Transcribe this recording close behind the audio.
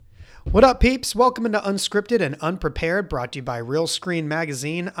What up, peeps? Welcome into Unscripted and Unprepared, brought to you by Real Screen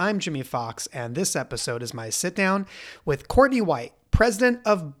Magazine. I'm Jimmy Fox, and this episode is my sit-down with Courtney White, president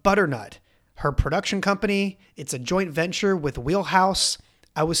of Butternut, her production company. It's a joint venture with Wheelhouse.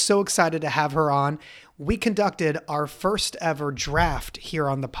 I was so excited to have her on. We conducted our first ever draft here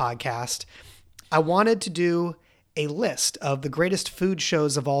on the podcast. I wanted to do a list of the greatest food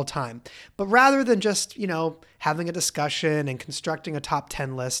shows of all time, but rather than just, having a discussion and constructing a top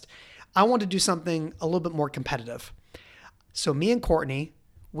 10 list, I want to do something a little bit more competitive. So me and Courtney,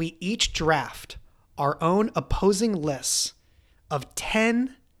 we each draft our own opposing lists of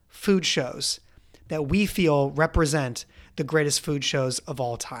 10 food shows that we feel represent the greatest food shows of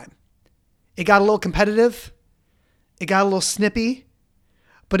all time. It got a little competitive. It got a little snippy,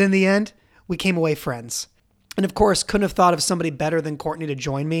 but in the end, we came away friends. And of course, couldn't have thought of somebody better than Courtney to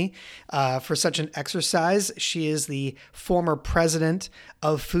join me for such an exercise. She is the former president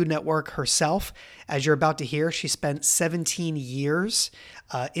of Food Network herself. As you're about to hear, she spent 17 years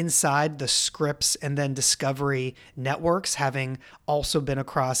inside the Scripps and then Discovery networks, having also been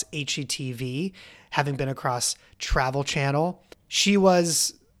across HGTV, having been across Travel Channel. She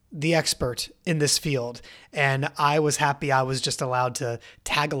was the expert in this field, and I was happy I was just allowed to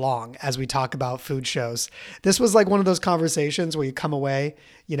tag along as we talk about food shows. This was like one of those conversations where you come away,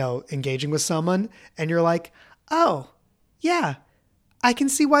 engaging with someone and you're like, oh yeah, I can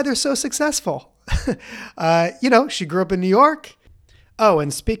see why they're so successful. She grew up in New York. Oh,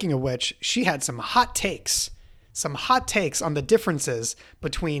 and speaking of which, she had some hot takes on the differences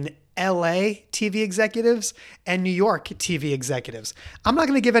between LA TV executives and New York TV executives. I'm not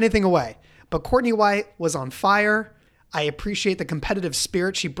going to give anything away, but Courtney White was on fire. I appreciate the competitive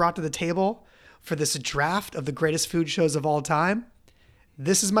spirit she brought to the table for this draft of the greatest food shows of all time.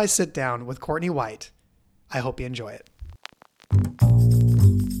 This is my sit down with Courtney White. I hope you enjoy it.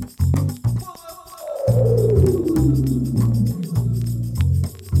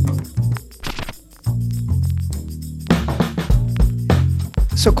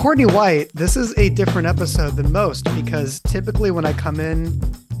 So Courtney White, this is a different episode than most because typically when I come in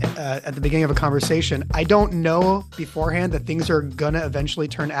at the beginning of a conversation, I don't know beforehand that things are going to eventually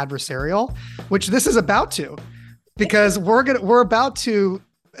turn adversarial, which this is about to, because we're about to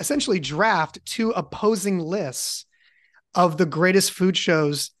essentially draft two opposing lists of the greatest food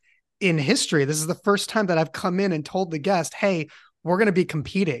shows in history. This is the first time that I've come in and told the guest, hey, we're going to be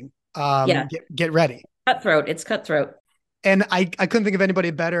competing. Get ready. Cutthroat. It's cutthroat. And I couldn't think of anybody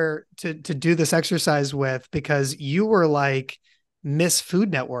better to do this exercise with, because you were like Miss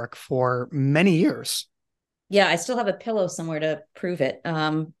Food Network for many years. Yeah, I still have a pillow somewhere to prove it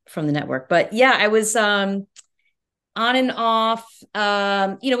from the network. But yeah, I was on and off.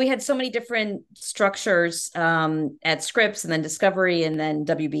 We had so many different structures at Scripps and then Discovery and then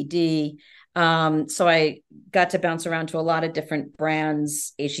WBD. So I got to bounce around to a lot of different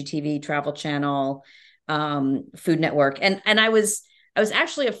brands, HGTV, Travel Channel, Food Network. And I was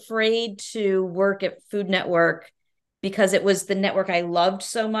actually afraid to work at Food Network because it was the network I loved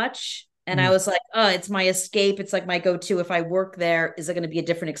so much. And I was like, oh, it's my escape. It's like my go-to. If I work there, is it going to be a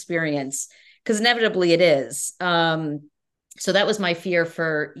different experience? Because inevitably it is. So that was my fear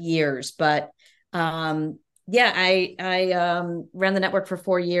for years. But I ran the network for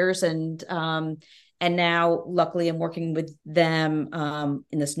 4 years and now, luckily, I'm working with them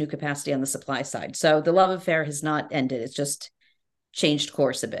in this new capacity on the supply side. So the love affair has not ended. It's just changed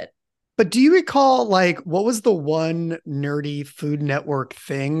course a bit. But do you recall, what was the one nerdy Food Network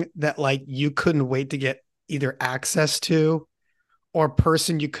thing that, you couldn't wait to get either access to or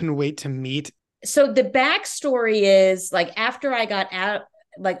person you couldn't wait to meet? So the backstory is, after I got out,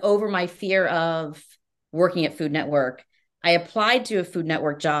 over my fear of working at Food Network, I applied to a Food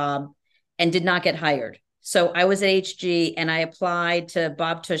Network job and did not get hired. So I was at HG and I applied to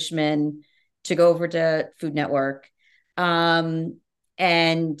Bob Tushman to go over to Food Network.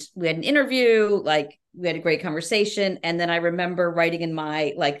 And we had an interview, we had a great conversation. And then I remember writing in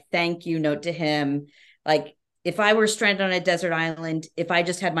my thank you note to him, if I were stranded on a desert island, if I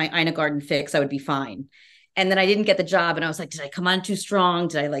just had my Ina Garden fix, I would be fine. And then I didn't get the job. And I was like, did I come on too strong?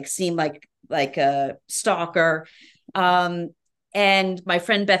 Did I seem like a stalker? And my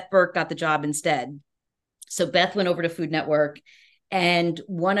friend Beth Burke got the job instead. So Beth went over to Food Network, and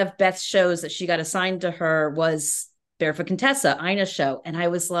one of Beth's shows that she got assigned to her was Barefoot Contessa, Ina's show. And I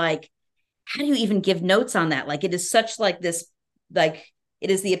was like, how do you even give notes on that? It is such this, it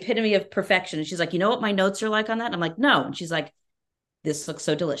is the epitome of perfection. And she's like, you know what my notes are like on that? And I'm like, no. And she's like, this looks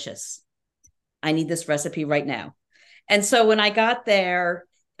so delicious. I need this recipe right now. And so when I got there,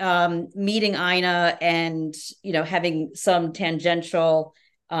 meeting Ina and, having some tangential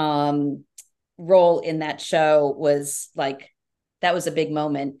um, role in that show was like, that was a big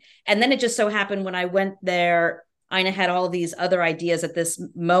moment. And then it just so happened when I went there, Ina had all these other ideas at this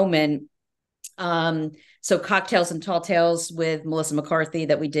moment. So Cocktails and Tall Tales with Melissa McCarthy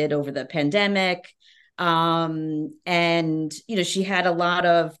that we did over the pandemic. And, she had a lot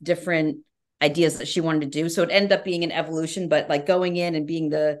of different ideas that she wanted to do. So it ended up being an evolution, but like going in and being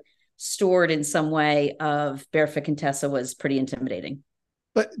the steward in some way of Barefoot Contessa was pretty intimidating.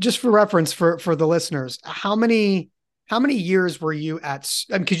 But just for reference for the listeners, how many years were you at,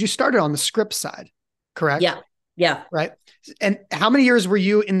 because you started on the script side, correct? Yeah. Yeah. Right. And how many years were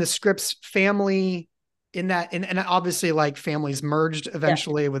you in the scripts family in that? And obviously like families merged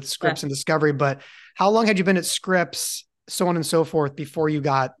eventually with scripts and Discovery, but how long had you been at scripts, so on and so forth, before you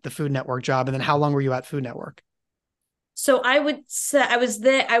got the Food Network job? And then how long were you at Food Network? So I would say I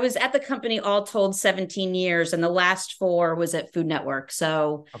was at the company all told 17 years, and the last 4 was at Food Network.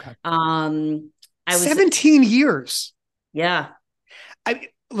 So Okay. I was 17 years. Yeah.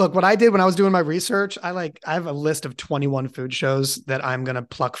 Look, what I did when I was doing my research, I have a list of 21 food shows that I'm going to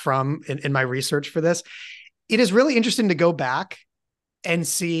pluck from in my research for this. It is really interesting to go back and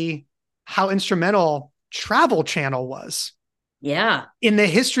see how instrumental Travel Channel was Yeah. in the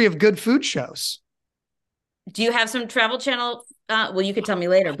history of good food shows. Do you have some Travel Channel? Well, you could tell me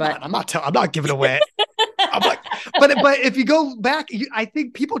later, but I'm not giving away. I'm like, but if you go back, I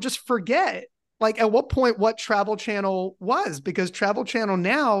think people just forget like at what point what Travel Channel was, because Travel Channel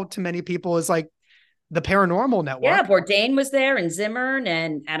now to many people is like the paranormal network. Yeah, Bourdain was there and Zimmern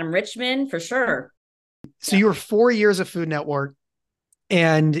and Adam Richman for sure. So you were 4 years of Food Network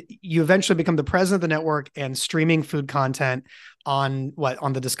and you eventually become the president of the network and streaming food content on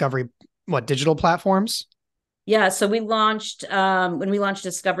the Discovery, digital platforms? Yeah, so we launched when we launched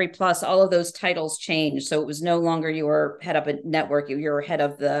Discovery Plus, all of those titles changed. So it was no longer you were head of a network, you were head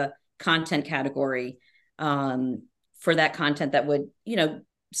of the content category for that content that would,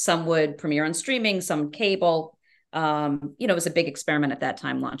 some would premiere on streaming, some cable. It was a big experiment at that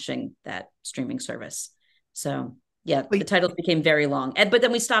time launching that streaming service. So yeah, the titles became very long. But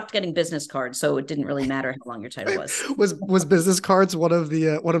then we stopped getting business cards, so it didn't really matter how long your title was. Was business cards one of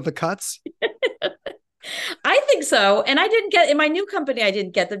the cuts? I think so. And I didn't get in my new company, I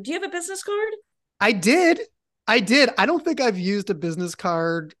didn't get them. Do you have a business card? I did. I don't think I've used a business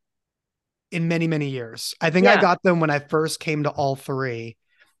card in many, many years. I think I got them when I first came to all three.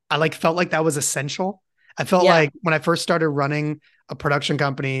 I felt like that was essential. I felt like when I first started running a production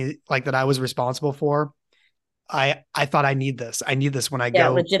company like that I was responsible for, I thought I need this. I need this when I go. Yeah,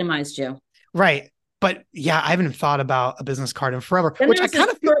 legitimized you. Right. But yeah, I haven't thought about a business card in forever. Then which I kind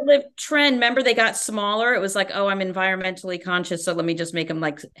of short-lived trend. Remember, they got smaller. It was like, oh, I'm environmentally conscious, so let me just make them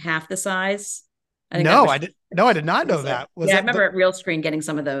like half the size. I did not know that. I remember at Real Screen getting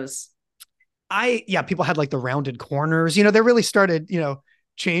some of those. People had like the rounded corners. They really started,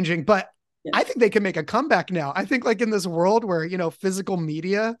 changing. But I think they can make a comeback now. I think like in this world where physical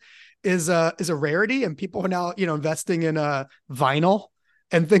media is a rarity, and people are now investing in vinyl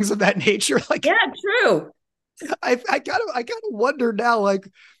and things of that nature. Like, yeah, true. I kind of wonder now, like,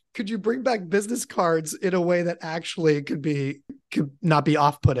 could you bring back business cards in a way that actually could not be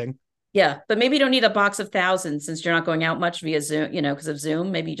off-putting? Yeah, but maybe you don't need a box of thousands since you're not going out much via Zoom, because of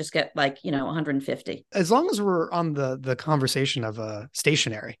Zoom. Maybe you just get like, 150. As long as we're on the conversation of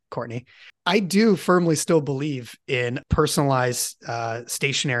stationery, Courtney, I do firmly still believe in personalized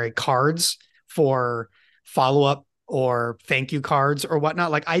stationery cards for follow-up or thank you cards or whatnot.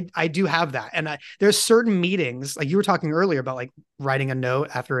 Like I do have that. And there's certain meetings, like you were talking earlier about like writing a note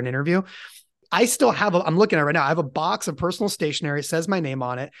after an interview. I still have I'm looking at it right now. I have a box of personal stationery, says my name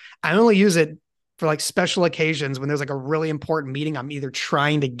on it. I only use it for like special occasions when there's like a really important meeting I'm either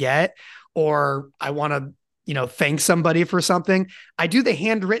trying to get or I want to, thank somebody for something. I do the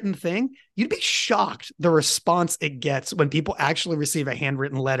handwritten thing. You'd be shocked the response it gets when people actually receive a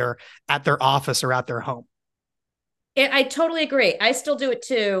handwritten letter at their office or at their home. I totally agree. I still do it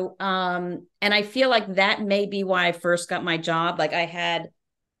too. And I feel like that may be why I first got my job. Like I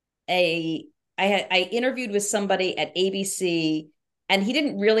interviewed with somebody at ABC and he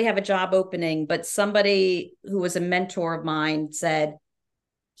didn't really have a job opening, but somebody who was a mentor of mine said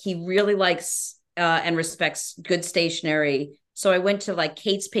he really likes and respects good stationery. So I went to like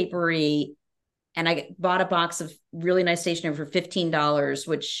Kate's Papery and I bought a box of really nice stationery for $15,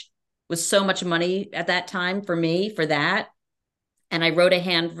 which was so much money at that time for me for that. And I wrote a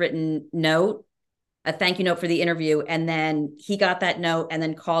handwritten note, a thank you note for the interview. And then he got that note and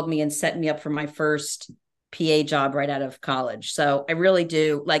then called me and set me up for my first PA job right out of college. So I really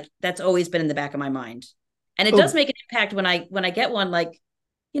do, like, that's always been in the back of my mind. And it does make an impact when I get one, like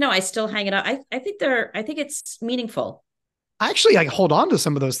I still hang it up. I think it's meaningful. I actually like hold on to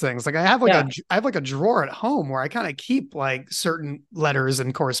some of those things. Like Yeah. I have like a drawer at home where I kind of keep like certain letters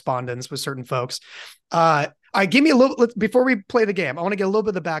and correspondence with certain folks. All right, give me a little before we play the game. I want to get a little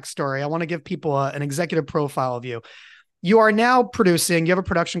bit of the backstory. I want to give people an executive profile of you. You are now producing. You have a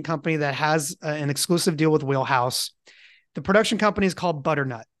production company that has an exclusive deal with Wheelhouse. The production company is called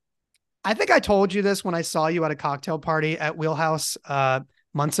Butternut. I think I told you this when I saw you at a cocktail party at Wheelhouse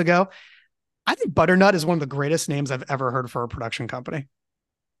months ago. I think Butternut is one of the greatest names I've ever heard for a production company.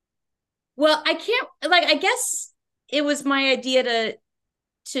 Well, I can't like I guess it was my idea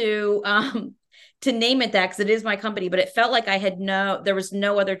to to name it that because it is my company, but it felt like there was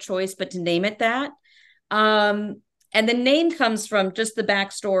no other choice but to name it that. Um and the name comes from just the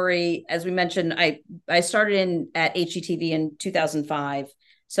backstory. As we mentioned, I started in at HGTV in 2005.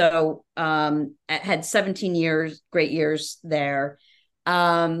 So had 17 years, great years there.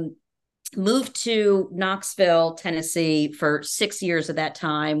 Um moved to Knoxville, Tennessee for 6 years at that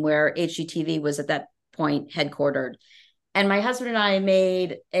time, where HGTV was at that point headquartered. And my husband and I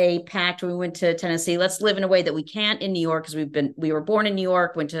made a pact when we went to Tennessee. Let's live in a way that we can't in New York because we were born in New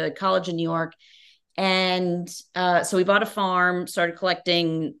York, went to college in New York. And so we bought a farm, started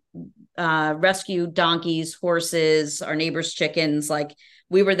collecting rescue donkeys, horses, our neighbors' chickens. Like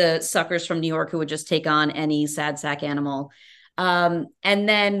we were the suckers from New York who would just take on any sad sack animal. And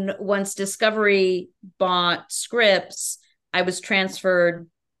then once Discovery bought Scripps, I was transferred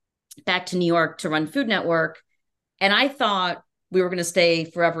back to New York to run Food Network. And I thought we were going to stay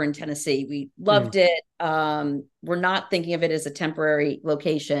forever in Tennessee. We loved it. We're not thinking of it as a temporary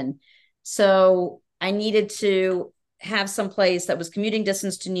location. So I needed to have some place that was commuting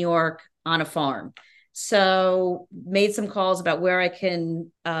distance to New York on a farm. So made some calls about where I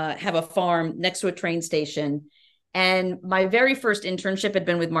can have a farm next to a train station. And my very first internship had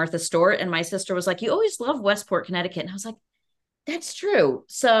been with Martha Stewart. And my sister was like, you always love Westport, Connecticut. And I was like, that's true.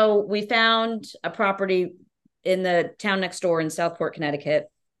 So we found a property in the town next door in Southport,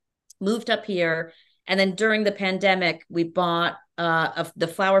 Connecticut, moved up here. And then during the pandemic, we bought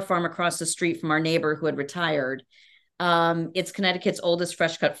the flower farm across the street from our neighbor who had retired. It's Connecticut's oldest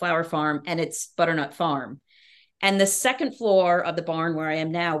fresh cut flower farm, and it's Butternut Farm. And the second floor of the barn where I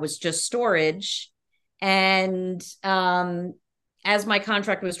am now was just storage. And as my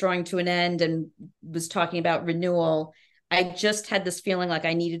contract was drawing to an end and was talking about renewal, I just had this feeling like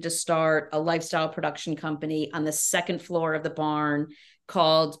I needed to start a lifestyle production company on the second floor of the barn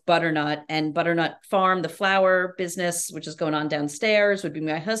called Butternut. And Butternut Farm, the flower business, which is going on downstairs, would be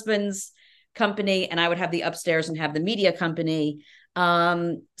my husband's company. And I would have the upstairs and have the media company.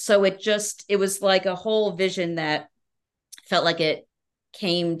 So it was like a whole vision that felt like it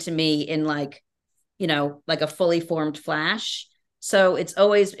came to me in like a fully formed flash. So it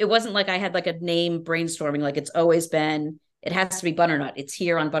wasn't like I had like a name brainstorming. Like it's always been, it has to be Butternut. It's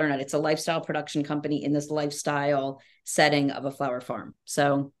here on Butternut. It's a lifestyle production company in this lifestyle setting of a flower farm.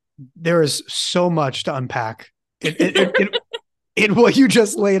 So there is so much to unpack in what you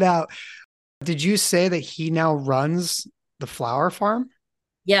just laid out. Did you say that he now runs the flower farm?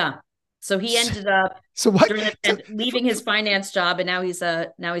 Yeah. So he ended up leaving his finance job, and now he's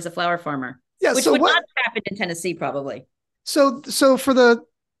a flower farmer. Yeah. Which would not happen in Tennessee, probably. So for the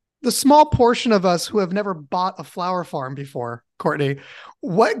small portion of us who have never bought a flower farm before, Courtney,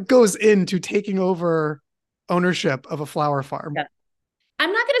 what goes into taking over ownership of a flower farm? Yeah.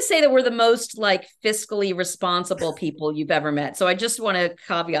 I'm not going to say that we're the most like fiscally responsible people you've ever met. So I just want to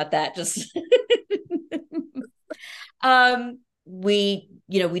caveat that. Just we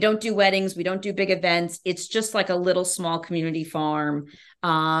don't do weddings, we don't do big events. It's just like a little small community farm.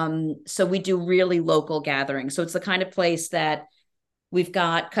 So we do really local gatherings. So it's the kind of place that we've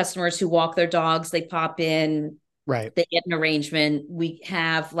got customers who walk their dogs, they pop in, right? They get an arrangement. We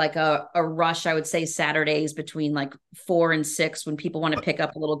have like a rush, I would say Saturdays between like 4 and 6 when people want to pick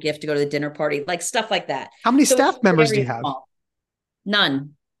up a little gift to go to the dinner party, like stuff like that. How many staff members do you have? Small.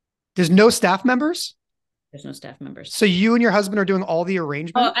 None. There's no staff members? There's no staff members. So you and your husband are doing all the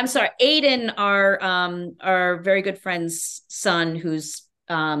arrangement? Oh, I'm sorry. Aiden, our very good friend's son, who's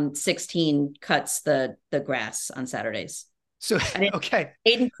 16, cuts the grass on Saturdays. So, okay.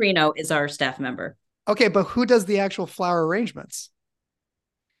 Aiden Crino is our staff member. Okay, but who does the actual flower arrangements?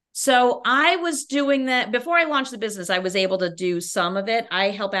 So I was doing that before I launched the business. I was able to do some of it.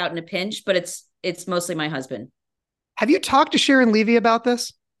 I help out in a pinch, but it's mostly my husband. Have you talked to Sharon Levy about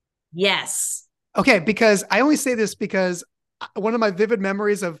this? Yes. Okay, because I only say this because one of my vivid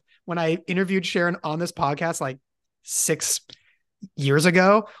memories of when I interviewed Sharon on this podcast like 6 years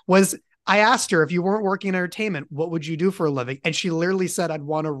ago was I asked her, if you weren't working in entertainment, what would you do for a living? And she literally said, I'd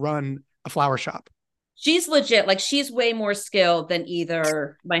want to run a flower shop. She's legit. Like she's way more skilled than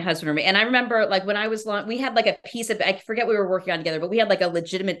either my husband or me. And I remember like when I was long, we had like a piece of, I forget what we were working on together, but we had like a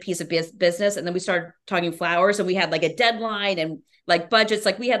legitimate piece of business. And then we started talking flowers and we had like a deadline and like budgets.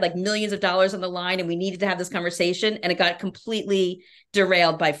 Like we had like millions of dollars on the line and we needed to have this conversation and it got completely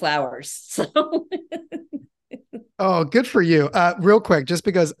derailed by flowers. So Oh, good for you. Real quick, just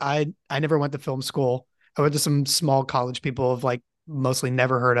because I never went to film school. I went to some small college people have like mostly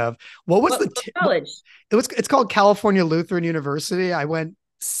never heard of. What was what college? it's called California Lutheran University. I went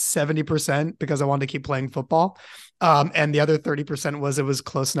 70% because I wanted to keep playing football. And the other 30% was it was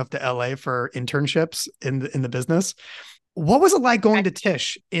close enough to LA for internships in the business. What was it like going to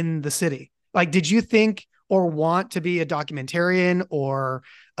Tisch in the city? Like, did you think or want to be a documentarian or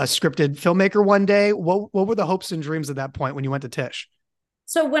a scripted filmmaker one day? What were the hopes and dreams at that point when you went to Tisch?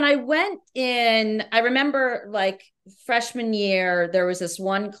 So when I went in, I remember like freshman year, there was this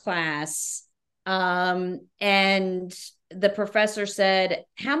one class, and the professor said,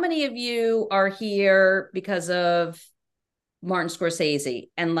 "How many of you are here because of Martin Scorsese?"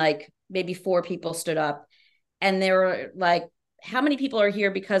 And like maybe four people stood up, and they were like, "How many people are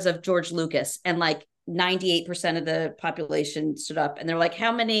here because of George Lucas?" And like 98% of the population stood up, and they're like,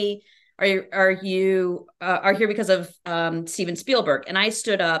 "How many are here because of Steven Spielberg?" And I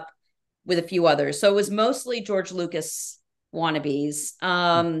stood up with a few others. So it was mostly George Lucas wannabes.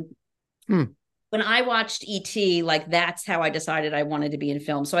 Hmm. When I watched ET, like that's how I decided I wanted to be in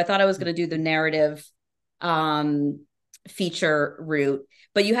film. So I thought I was going to do the narrative um, feature route,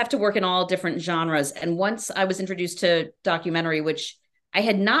 but you have to work in all different genres. And once I was introduced to documentary, which I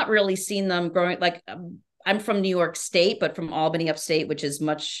had not really seen them growing, like I'm from New York State, but from Albany upstate, which is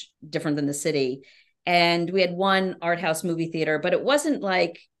much different than the city. And we had one art house movie theater, but it wasn't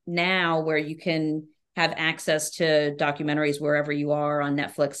like now where you can have access to documentaries wherever you are on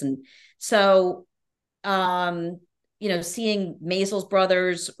Netflix. And so, um, seeing Maisels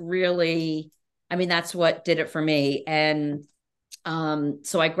Brothers really, I mean, that's what did it for me. And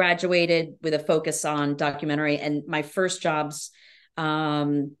so I graduated with a focus on documentary, and my first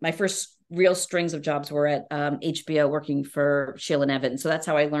real strings of jobs were at HBO working for Sheila Nevin. So that's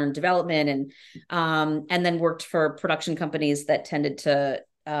how I learned development and then worked for production companies that tended to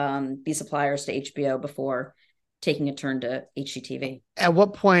be suppliers to HBO before taking a turn to HGTV. At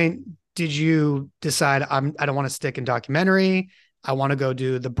what point did you decide I don't want to stick in documentary? I want to go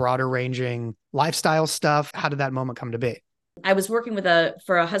do the broader ranging lifestyle stuff. How did that moment come to be? I was working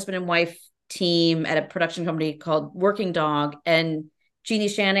for a husband and wife team at a production company called Working Dog, and Jeannie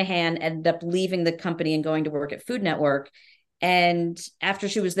Shanahan ended up leaving the company and going to work at Food Network. And after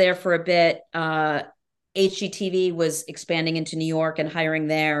she was there for a bit, HGTV was expanding into New York and hiring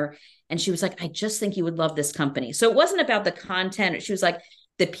there. And she was like, "I just think you would love this company." So it wasn't about the content. She was like,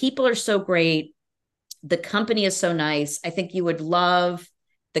 "The people are so great. The company is so nice. I think you would love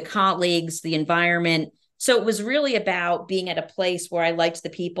the colleagues, the environment." So it was really about being at a place where I liked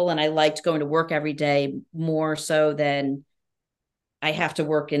the people and I liked going to work every day more so than I have to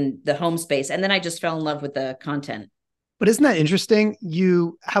work in the home space. And then I just fell in love with the content. But isn't that interesting?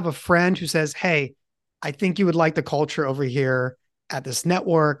 You have a friend who says, "Hey, I think you would like the culture over here at this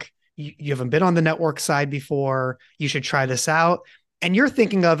network. You haven't been on the network side before. You should try this out." And you're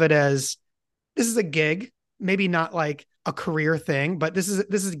thinking of it as this is a gig, maybe not like a career thing, but this is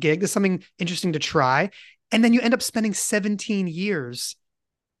a gig. This is something interesting to try. And then you end up spending 17 years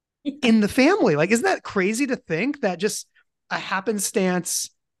in the family. Like, isn't that crazy to think that just a happenstance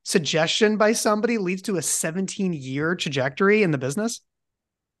suggestion by somebody leads to a 17-year trajectory in the business?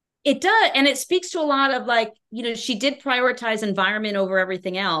 It does. And it speaks to a lot of like, she did prioritize environment over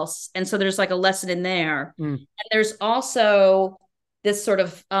everything else. And so there's like a lesson in there. Mm. And there's also this sort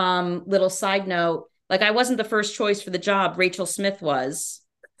of little side note. Like I wasn't the first choice for the job. Rachel Smith was.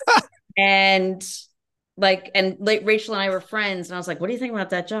 And Rachel and I were friends. And I was like, "What do you think about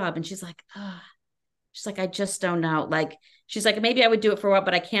that job?" And she's like, "I just don't know." Like, she's like, "Maybe I would do it for a while,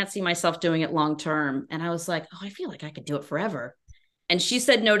 but I can't see myself doing it long term." And I was like, "Oh, I feel like I could do it forever." And she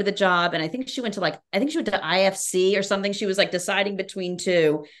said no to the job. And I think she went to IFC or something. She was like deciding between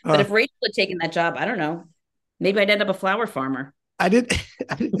two. But if Rachel had taken that job, I don't know, maybe I'd end up a flower farmer. I did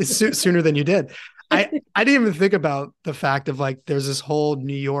sooner than you did. I didn't even think about the fact of like, there's this whole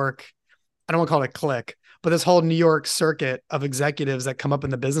New York, I don't want to call it a clique, but this whole New York circuit of executives that come up in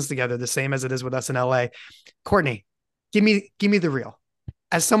the business together, the same as it is with us in LA. Courtney, give me the real.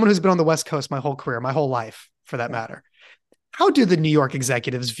 As someone who's been on the West Coast my whole career, my whole life for that matter, how do the New York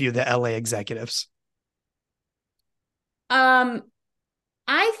executives view the LA executives? Um,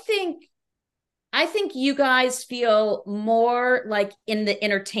 I think I think you guys feel more like in the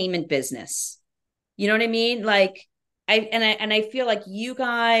entertainment business. You know what I mean? Like I feel like you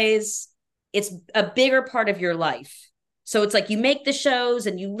guys, it's a bigger part of your life. So it's like you make the shows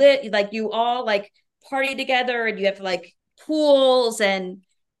and you all like party together and you have like pools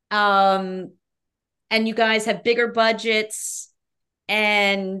um and you guys have bigger budgets.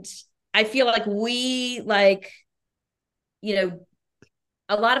 And I feel like we like, you know,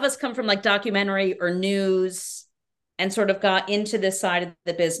 a lot of us come from like documentary or news and sort of got into this side of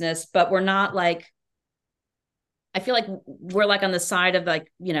the business, but we're not like, I feel like we're like on the side of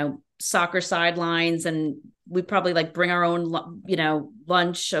like, soccer sidelines, and we probably like bring our own,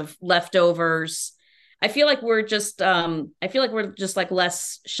 lunch of leftovers. I feel like we're just like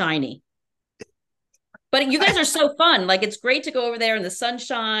less shiny. But you guys are so fun. Like it's great to go over there in the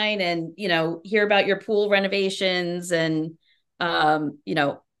sunshine and, hear about your pool renovations um, you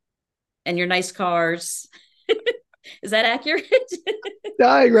know, and your nice cars. Is that accurate?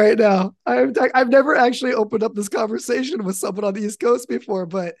 Dying right now. I've never actually opened up this conversation with someone on the East Coast before,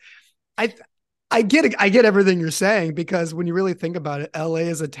 but I I get it. I get everything you're saying, because when you really think about it, LA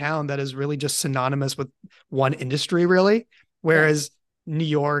is a town that is really just synonymous with one industry, really, Yeah. whereas New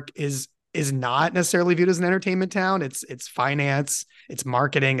York is not necessarily viewed as an entertainment town. It's finance, it's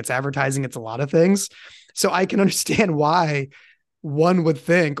marketing, it's advertising, it's a lot of things. So I can understand why one would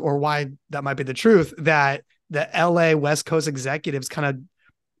think, or why that might be the truth, that the LA West Coast executives kind of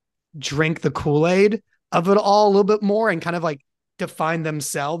drink the Kool-Aid of it all a little bit more and kind of like define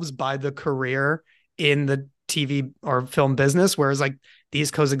themselves by the career in the TV or film business. Whereas like the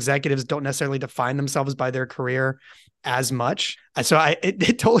East Coast executives don't necessarily define themselves by their career as much. So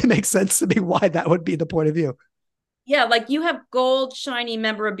it totally makes sense to me why that would be the point of view. Yeah, like you have gold shiny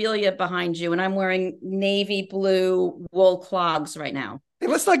memorabilia behind you, and I'm wearing navy blue wool clogs right now. Hey,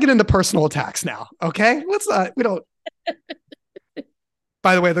 let's not get into personal attacks now. Okay. Let's not, we don't,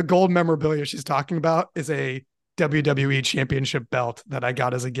 by the way, the gold memorabilia she's talking about is a WWE championship belt that I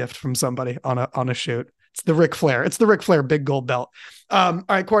got as a gift from somebody on a shoot. It's the Ric Flair. It's the Ric Flair big gold belt. All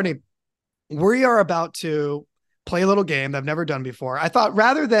right, Courtney, we are about to play a little game that I've never done before. I thought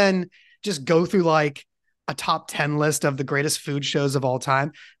rather than just go through like a top 10 list of the greatest food shows of all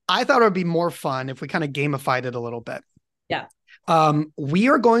time, I thought it would be more fun if we kind of gamified it a little bit. Yeah. We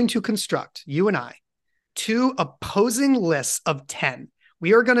are going to construct, you and I, two opposing lists of 10.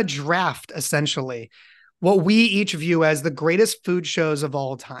 We are going to draft essentially what we each view as the greatest food shows of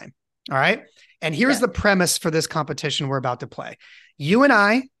all time. All right. And here's the premise for this competition we're about to play. You and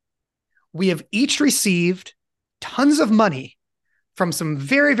I, we have each received tons of money from some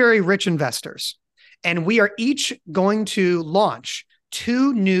very, very rich investors. And we are each going to launch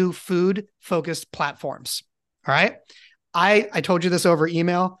two new food focused platforms. All right. I told you this over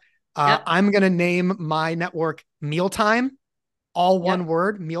email. I'm going to name my network Mealtime, all one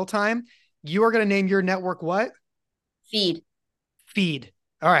word, Mealtime. You are going to name your network what? Feed. Feed.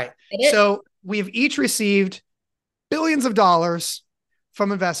 All right. So we've each received billions of dollars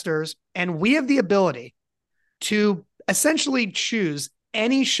from investors, and we have the ability to essentially choose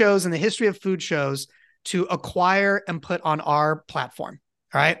any shows in the history of food shows to acquire and put on our platform.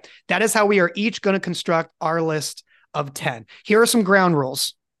 All right. That is how we are each going to construct our list of 10. Here are some ground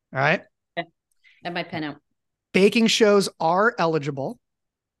rules. All right. Okay. I have my pen out. Baking shows are eligible.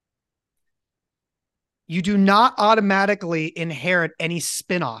 You do not automatically inherit any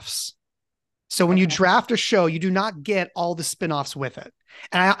spinoffs. So when you draft a show, you do not get all the spinoffs with it.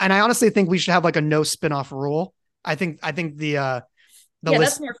 And I honestly think we should have like a no spinoff rule. I think the list,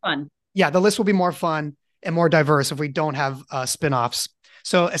 that's more fun. Yeah, the list will be more fun and more diverse if we don't have spinoffs.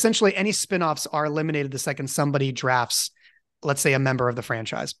 So essentially, any spinoffs are eliminated the second somebody drafts, let's say, a member of the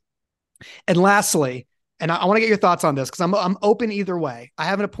franchise. And lastly, and I want to get your thoughts on this because I'm open either way. I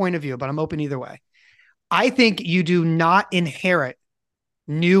have a point of view, but I'm open either way. I think you do not inherit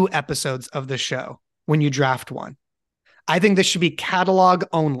new episodes of the show when you draft one. I think this should be catalog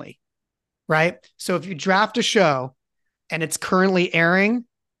only, right? So if you draft a show and it's currently airing,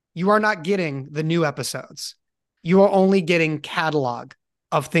 you are not getting the new episodes. You are only getting catalog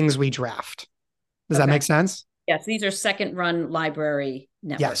of things we draft. Does that make sense? Yes, these are second run library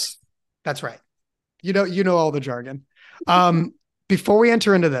networks. Yes, that's right. You know all the jargon. Before we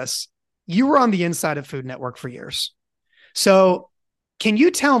enter into this, you were on the inside of Food Network for years. So can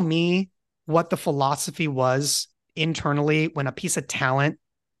you tell me what the philosophy was internally when a piece of talent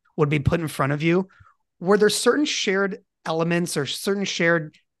would be put in front of you? Were there certain shared elements or certain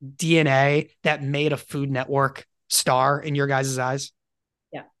shared DNA that made a Food Network star in your guys' eyes?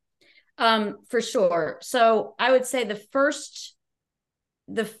 Yeah, for sure. So I would say the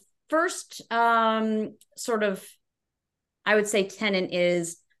first sort of, I would say, tenet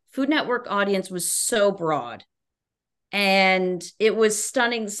is Food Network audience was so broad. And it was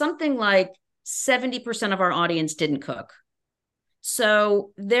stunning. Something like 70% of our audience didn't cook.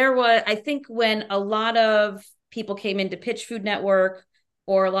 So there was, I think, when a lot of people came in to pitch Food Network,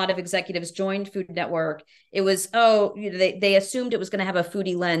 or a lot of executives joined Food Network, it was, they assumed it was going to have a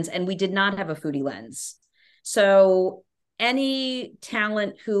foodie lens, and we did not have a foodie lens. So any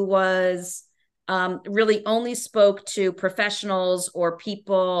talent who was really only spoke to professionals or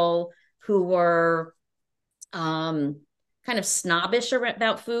people who were kind of snobbish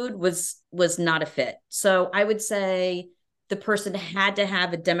about food was not a fit. So I would say the person had to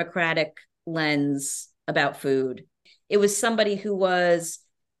have a democratic lens about food. It was somebody who was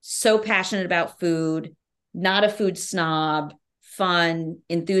so passionate about food, not a food snob, fun,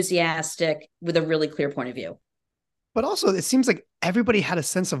 enthusiastic, with a really clear point of view. But also, it seems like everybody had a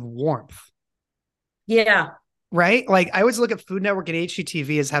sense of warmth. Yeah. Right? Like, I always look at Food Network and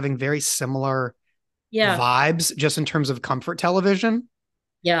HGTV as having very similar vibes, just in terms of comfort television.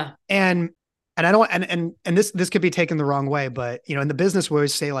 Yeah. And I don't, and this could be taken the wrong way, but in the business, we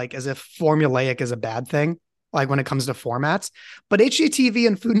always say, like, as if formulaic is a bad thing, like when it comes to formats. But HGTV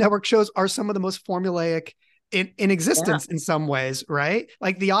and Food Network shows are some of the most formulaic in existence in some ways, right?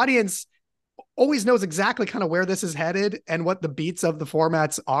 Like, the audience always knows exactly kind of where this is headed and what the beats of the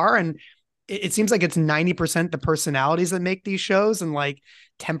formats are. And it seems like it's 90% the personalities that make these shows and like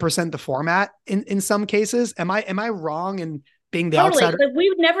 10% the format in some cases. Am I wrong in being the outsider? Like,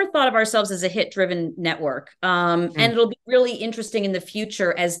 we've never thought of ourselves as a hit-driven network. And it'll be really interesting in the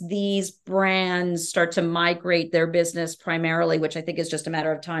future as these brands start to migrate their business primarily, which I think is just a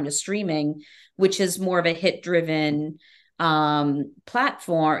matter of time, to streaming, which is more of a hit-driven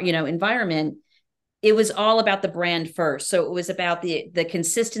platform, environment. It was all about the brand first. So it was about the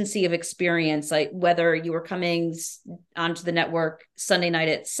consistency of experience, like whether you were coming onto the network Sunday night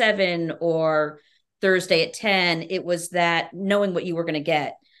at 7 or Thursday at 10, it was that knowing what you were going to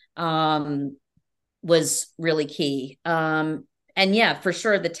get was really key. And yeah, for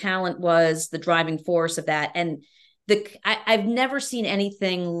sure, the talent was the driving force of that. And I've never seen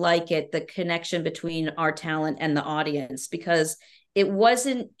anything like it, the connection between our talent and the audience, because it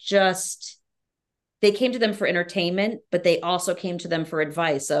wasn't just, they came to them for entertainment, but they also came to them for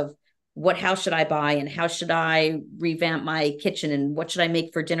advice of what house should I buy, and how should I revamp my kitchen, and what should I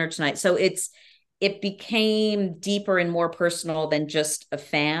make for dinner tonight? So it became deeper and more personal than just a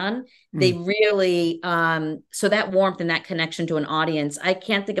fan. They really, so that warmth and that connection to an audience, I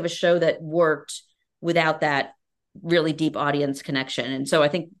can't think of a show that worked without that really deep audience connection. And so I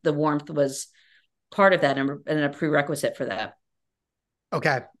think the warmth was part of that and a prerequisite for that.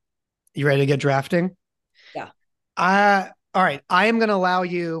 Okay. You ready to get drafting? Yeah. All right. I am going to allow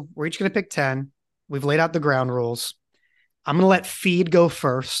you, we're each going to pick 10. We've laid out the ground rules. I'm going to let feed go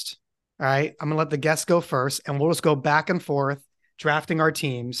first. All right. I'm going to let the guests go first, and we'll just go back and forth drafting our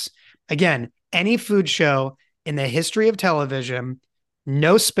teams. Again, any food show in the history of television,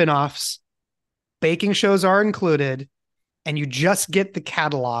 no spinoffs, baking shows are included, and you just get the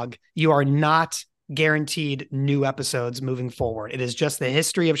catalog. You are not guaranteed new episodes moving forward. It is just the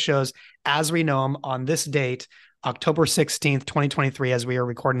history of shows as we know them on this date, October 16th, 2023, as we are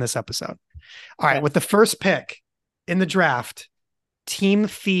recording this episode. All right. With the first pick in the draft, Team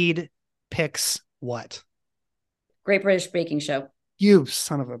Feed picks what? Great British Baking Show. You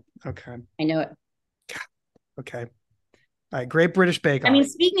son of a, okay. I know it. Okay. All right. Great British Bake Off. I mean,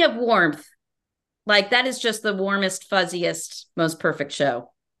 speaking of warmth, like, that is just the warmest, fuzziest, most perfect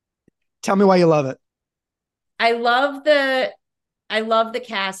show. Tell me why you love it. I love the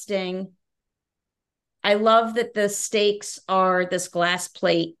casting. I love that the stakes are this glass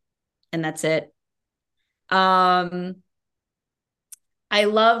plate and that's it. I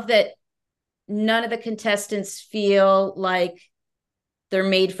love that none of the contestants feel like they're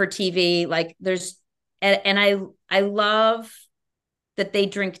made for TV. Like, and I love that they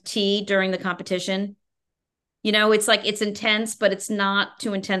drink tea during the competition. It's like, it's intense, but it's not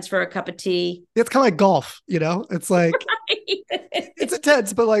too intense for a cup of tea. It's kind of like golf, it's like, it's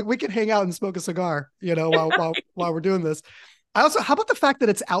intense, but like, we can hang out and smoke a cigar, while we're doing this. How about the fact that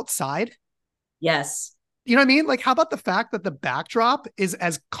it's outside? Yes. You know what I mean? Like, how about the fact that the backdrop is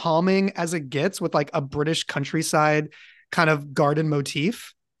as calming as it gets, with like a British countryside kind of garden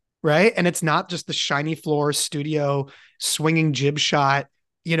motif, right? And it's not just the shiny floor studio swinging jib shot,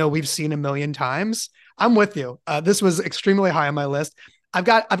 we've seen a million times. I'm with you. This was extremely high on my list. I've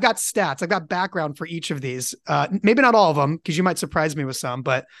got stats. I've got background for each of these. Maybe not all of them, because you might surprise me with some,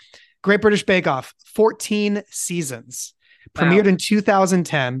 but Great British Bake Off, 14 seasons, premiered in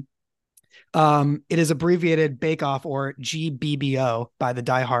 2010. It is abbreviated Bake Off, or GBBO, by the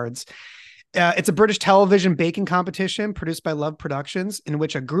diehards. It's a British television baking competition produced by Love Productions, in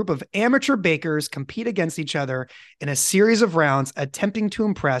which a group of amateur bakers compete against each other in a series of rounds, attempting to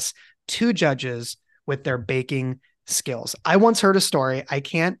impress two judges with their baking skills. I once heard a story. I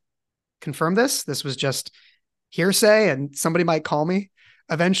can't confirm this. This was just hearsay, and somebody might call me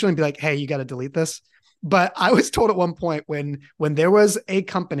eventually and be like, hey, you got to delete this. But I was told at one point, when there was a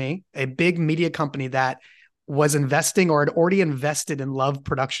company, a big media company that was investing or had already invested in Love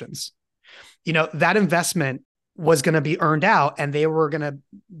Productions, that investment was going to be earned out, and they were going to,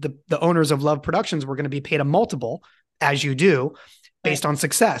 the owners of Love Productions were going to be paid a multiple, as you do, based on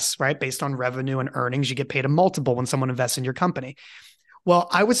success, right? Based on revenue and earnings, you get paid a multiple when someone invests in your company. Well,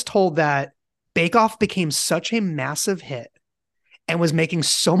 I was told that Bake Off became such a massive hit and was making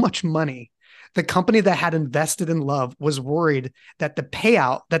so much money. The company that had invested in Love was worried that the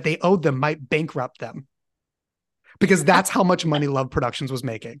payout that they owed them might bankrupt them, because that's how much money Love Productions was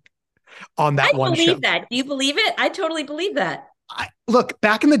making on that I one show. believe that. Do you believe it? I totally believe that. Look,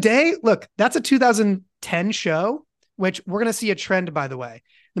 back in the day, that's a 2010 show, which we're going to see a trend, by the way.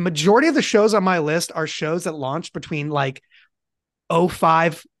 The majority of the shows on my list are shows that launched between like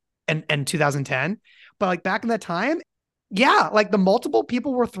 05 and 2010. But like back in that time, yeah, like the multiple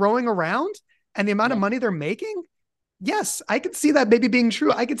people were throwing around and the amount of money they're making. Yes, I could see that maybe being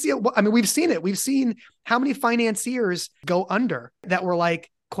true. I could see it. I mean, we've seen it. We've seen how many financiers go under that were like,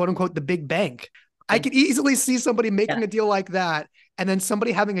 quote unquote, the big bank. I could easily see somebody making a deal like that, and then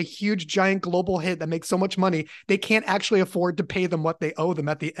somebody having a huge, giant global hit that makes so much money, they can't actually afford to pay them what they owe them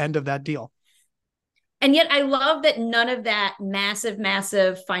at the end of that deal. And yet I love that none of that massive,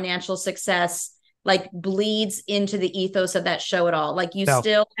 massive financial success like bleeds into the ethos of that show at all. Like you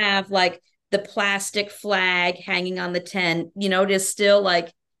still have like the plastic flag hanging on the tent, it is still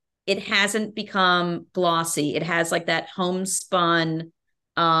like, it hasn't become glossy. It has like that homespun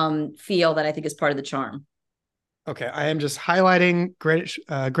feel that I think is part of the charm. Okay, I am just highlighting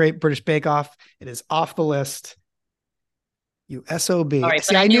Great British Bake Off. It is off the list. You SOB. All right,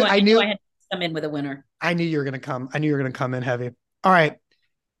 See, I knew I had to come in with a winner. I knew you were going to come. I knew you were going to come in heavy. All right,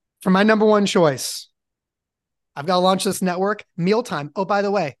 for my number one choice, I've got to launch this network. Mealtime. Oh, by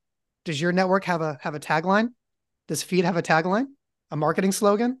the way, does your network have a tagline? Does Feed have a tagline? A marketing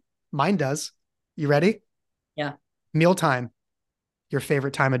slogan? Mine does. You ready? Yeah. Mealtime. Your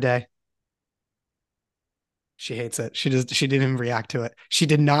favorite time of day. She hates it. She didn't even react to it. She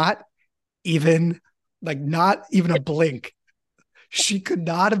did not even a blink. She could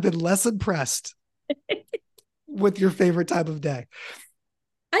not have been less impressed with your favorite time of day.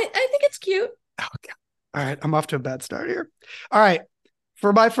 I think it's cute. Okay. All right. I'm off to a bad start here. All right.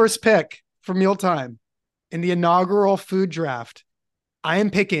 For my first pick for Mealtime in the inaugural food draft, I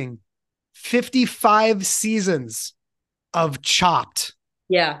am picking 55 seasons of Chopped.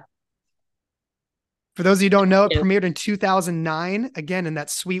 Yeah. For those of you who don't know, it premiered in 2009, again, in that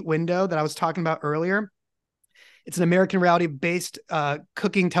sweet window that I was talking about earlier. It's an American reality-based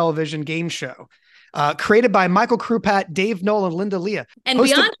cooking television game show created by Michael Krupat, Dave Knoll, and Linda Leah. And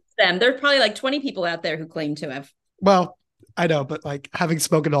beyond them, there are probably like 20 people out there who claim to have. Well, I know, but like having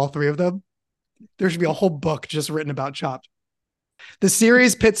spoken to all three of them, there should be a whole book just written about Chopped. The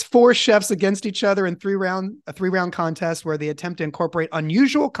series pits four chefs against each other in a three-round contest where they attempt to incorporate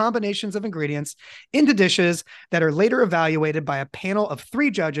unusual combinations of ingredients into dishes that are later evaluated by a panel of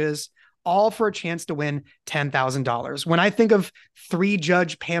three judges, all for a chance to win $10,000. When I think of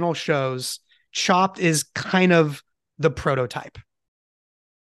three-judge panel shows, Chopped is kind of the prototype.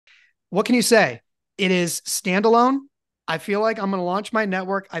 What can you say? It is standalone. I feel like I'm going to launch my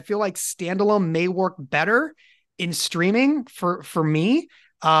network. I feel like standalone may work better in streaming for me.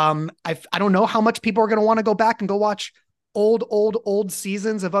 I don't know how much people are going to want to go back and go watch old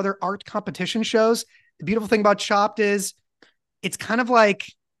seasons of other art competition shows. The beautiful thing about Chopped is it's kind of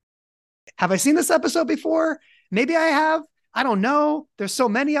like, have I seen this episode before? Maybe I have. I don't know. There's so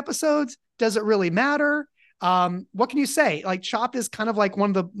many episodes. Does it really matter? What can you say? Like Chopped is kind of like one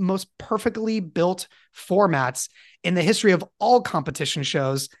of the most perfectly built formats in the history of all competition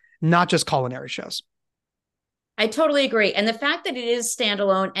shows, not just culinary shows. I totally agree. And the fact that it is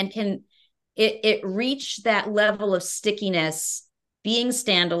standalone and can it reach that level of stickiness being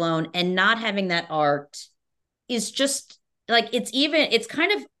standalone and not having that art is just like,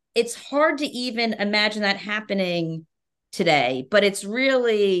 it's hard to even imagine that happening today, but it's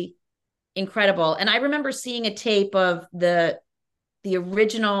really incredible. And I remember seeing a tape of the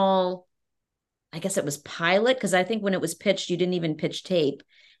original, I guess it was pilot, because I think when it was pitched, you didn't even pitch tape.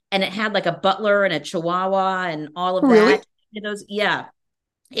 And it had like a butler and a chihuahua and all of really? that. Those, yeah.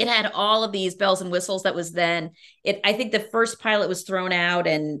 it had all of these bells and whistles. That was then it. I think the first pilot was thrown out,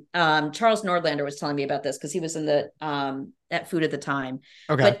 and Charles Nordlander was telling me about this because he was in the at Food at the time.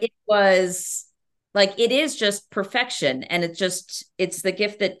 Okay. But it was like it is just perfection, and it's the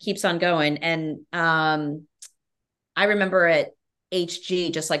gift that keeps on going. And I remember at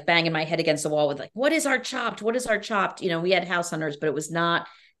HG just like banging my head against the wall with like, what is our chopped? What is our chopped? We had House Hunters, but it was not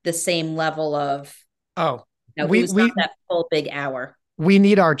the same level of, Oh, it we was not we that full big hour. we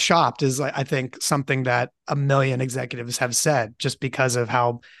need our chopped is I think something that a million executives have said just because of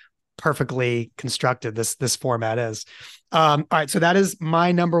how perfectly constructed this format is. All right, so that is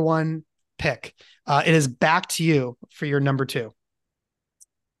my number one pick. It is back to you for your number two.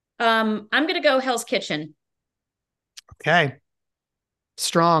 I'm gonna go Hell's Kitchen. Okay,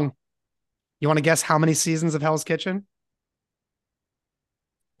 strong. You want to guess how many seasons of Hell's Kitchen?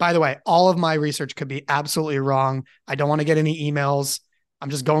 By the way, all of my research could be absolutely wrong. I don't want to get any emails. I'm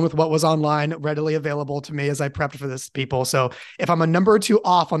just going with what was online, readily available to me as I prepped for this, people. So if I'm a number or two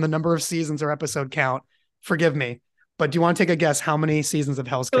off on the number of seasons or episode count, forgive me. But do you want to take a guess how many seasons of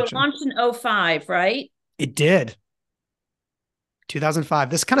Hell's So it Kitchen? launched in '05, right? It did.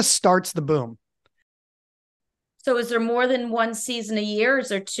 2005. This kind of starts the boom. So is there more than one season a year? Is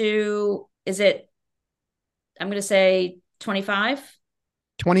there two? Is it, I'm gonna say 25?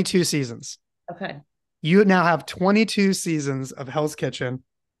 22 seasons. Okay. You now have 22 seasons of Hell's Kitchen.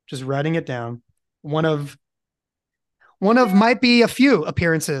 Just writing it down. One of might be a few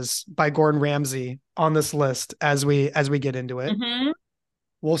appearances by Gordon Ramsay on this list as we get into it. Mm-hmm.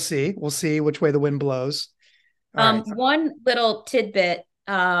 We'll see. We'll see which way the wind blows. All right. One little tidbit.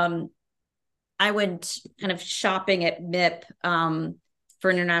 I went kind of shopping at MIP for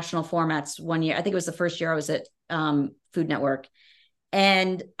international formats one year. I think it was the first year I was at Food Network,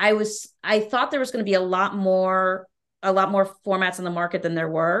 and I thought there was going to be a lot more formats on the market than there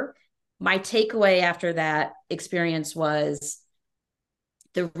were. My takeaway after that experience was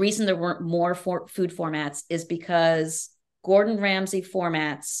the reason there weren't more food formats is because Gordon Ramsay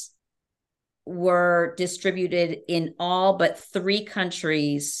formats were distributed in all but 3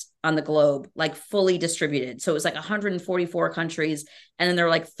 countries on the globe, like fully distributed. So it was like 144 countries. And then there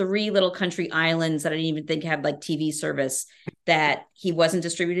were like 3 little country islands that I didn't even think had like TV service that he wasn't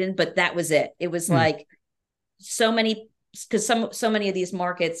distributed in, but that was it. It was like so many, because so many of these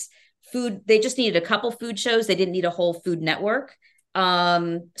markets, they just needed a couple food shows. They didn't need a whole food network.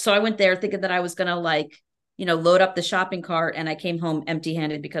 So I went there thinking that I was gonna load up the shopping cart, and I came home empty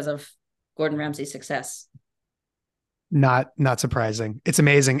handed because of Gordon Ramsay's success. Not surprising. It's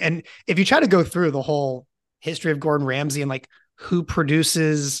amazing. And if you try to go through the whole history of Gordon Ramsay and like who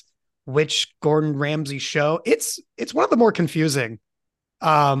produces which Gordon Ramsay show, it's one of the more confusing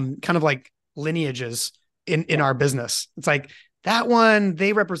kind of like lineages in our business. It's like that one,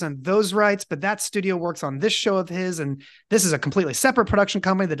 they represent those rights, but that studio works on this show of his, and this is a completely separate production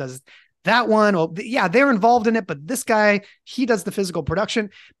company that does that one. Well, yeah, they're involved in it, but this guy, he does the physical production.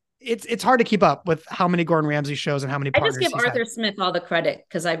 It's hard to keep up with how many Gordon Ramsay shows and how many I just partners give he's had. Arthur Smith all the credit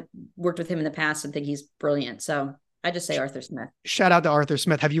because I worked with him in the past and think he's brilliant. So I just say Arthur Smith. Shout out to Arthur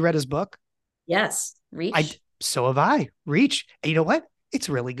Smith. Have you read his book? Yes, I Reach. so have I. Reach. And you know what? It's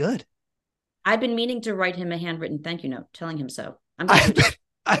really good. I've been meaning to write him a handwritten thank you note telling him so. I'm I've, going to.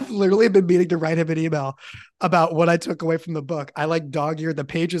 I've literally been meaning to write him an email about what I took away from the book. I like dog-eared the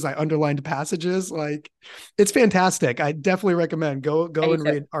pages. I underlined passages. Like, it's fantastic. I definitely recommend go and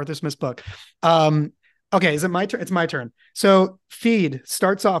read Arthur Smith's book. Okay, is it my turn? It's my turn. So Feed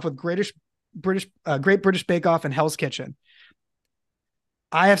starts off with Great British Bake Off and Hell's Kitchen.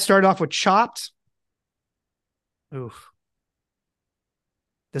 I have started off with Chopped. Oof.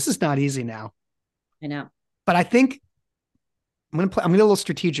 This is not easy now. I know. But I think I'm going to get a little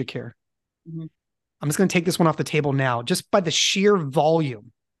strategic here. Mm-hmm. I'm just going to take this one off the table now, just by the sheer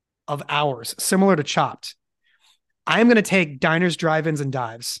volume of hours, similar to Chopped. I'm going to take Diners, Drive-Ins, and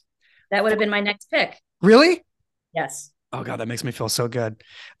Dives. That would have been my next pick. Really? Yes. Oh God, that makes me feel so good.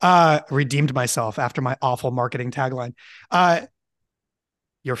 Redeemed myself after my awful marketing tagline.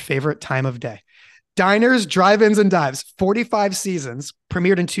 Your favorite time of day. Diners, Drive-Ins, and Dives, 45 seasons,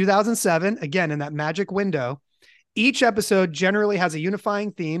 premiered in 2007, again, in that magic window. Each episode generally has a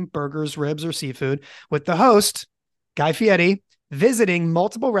unifying theme, burgers, ribs, or seafood, with the host, Guy Fieri, visiting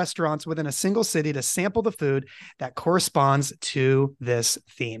multiple restaurants within a single city to sample the food that corresponds to this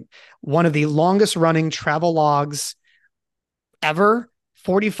theme. One of the longest running travel logs ever,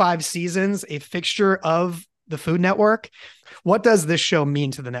 45 seasons, a fixture of the Food Network. What does this show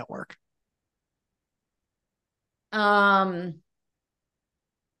mean to the network?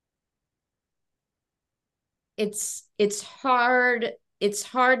 It's hard it's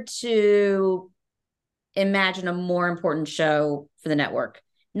hard to imagine a more important show for the network,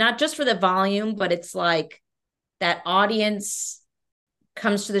 not just for the volume, but it's like that audience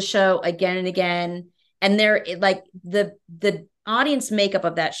comes to the show again and again. And they're like the audience makeup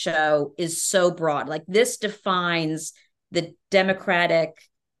of that show is so broad. Like this defines the democratic,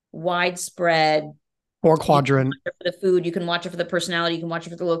 widespread. Four You can quadrant. watch it for the food, you can watch it for the personality, you can watch it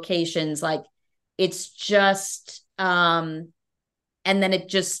for the locations. Like it's just and then it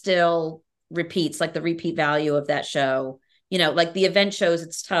just still repeats, like the repeat value of that show. Like the event shows,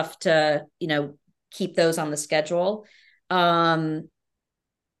 it's tough to, keep those on the schedule. And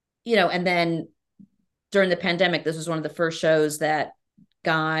then during the pandemic, this was one of the first shows that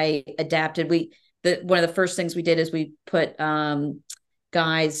Guy adapted. One of the first things we did is we put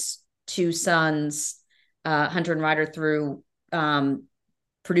Guy's two sons, Hunter and Ryder, through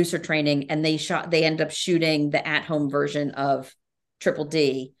producer training, and they ended up shooting the at-home version of Triple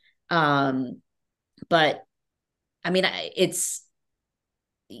D. But I mean,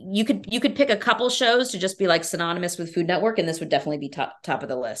 you could pick a couple shows to just be like synonymous with Food Network, and this would definitely be top of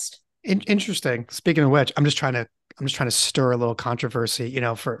the list. Interesting. Speaking of which, I'm just trying to stir a little controversy,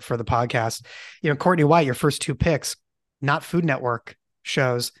 for the podcast. Courtney White, your first two picks, not Food Network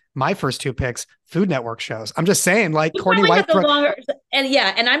shows. My first two picks, Food Network shows. I'm just saying, like, You Courtney probably White. have the longer,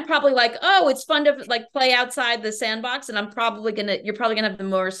 and I'm probably like, oh, it's fun to like play outside the sandbox, and you're probably gonna have the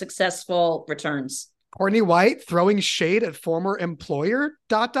more successful returns. Courtney White throwing shade at former employer, ...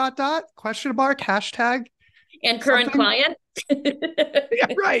 question mark, hashtag. And current something? Client. Yeah,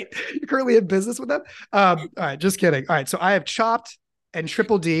 right. You're currently in business with them. All right, just kidding. All right, so I have Chopped and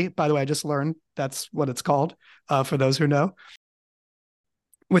Triple D. By the way, I just learned that's what it's called, for those who know.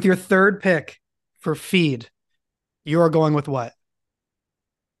 With your third pick for Feed, you are going with what?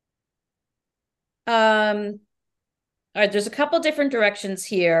 All right, there's a couple different directions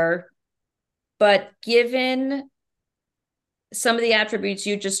here, but given some of the attributes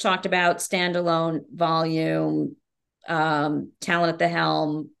you just talked about, standalone, volume, talent at the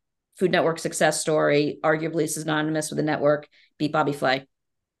helm, Food Network success story, arguably synonymous with the network, beat Bobby Flay.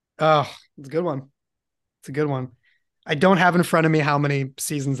 Oh, it's a good one. It's a good one. I don't have in front of me how many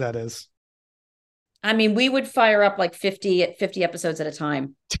seasons that is. I mean, we would fire up like 50 episodes at a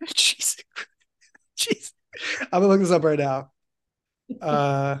time. Jeez. Jeez. I'm gonna look this up right now.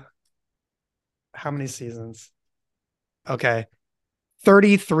 How many seasons? Okay.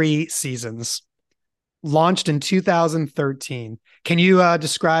 33 seasons. Launched in 2013. Can you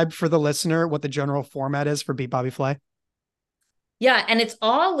describe for the listener what the general format is for Beat Bobby Flay? Yeah, and it's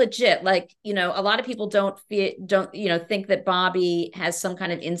all legit. Like, a lot of people don't think that Bobby has some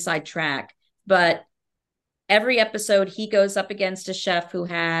kind of inside track, but every episode he goes up against a chef who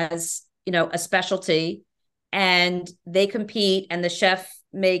has, a specialty, and they compete, and the chef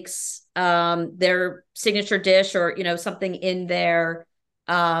makes their signature dish or, something in their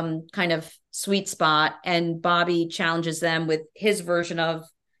kind of sweet spot, and Bobby challenges them with his version of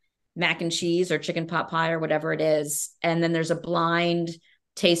mac and cheese or chicken pot pie or whatever it is, and then there's a blind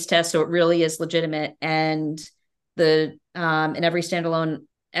taste test, so it really is legitimate. And in every standalone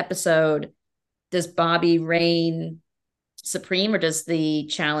episode, does Bobby reign supreme, or does the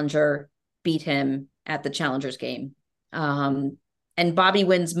challenger beat him at the challenger's game? And Bobby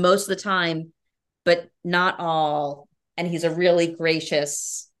wins most of the time, but not all, and he's a really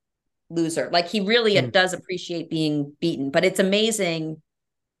gracious loser. Like, he really does appreciate being beaten. But it's amazing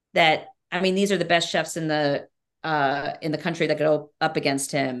that, I mean, these are the best chefs in the country that go up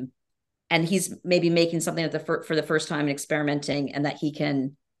against him, and he's maybe making something for the first time and experimenting, and that he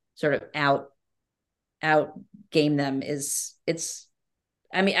can sort of out game them.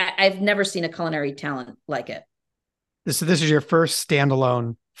 I mean, I've never seen a culinary talent like it. This is your first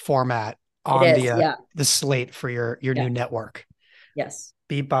standalone format on the slate for your new network. Yes.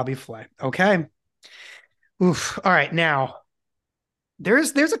 Beat Bobby Flay. Okay. Oof. All right. Now,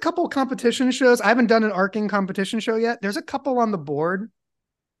 there's a couple competition shows. I haven't done an arcing competition show yet. There's a couple on the board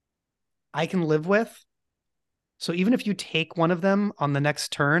I can live with. So even if you take one of them on the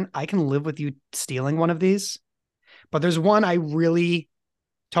next turn, I can live with you stealing one of these. But there's one I really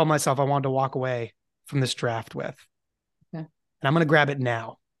told myself I wanted to walk away from this draft with. Okay. And I'm going to grab it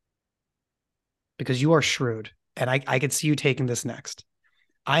now because you are shrewd, and I could see you taking this next.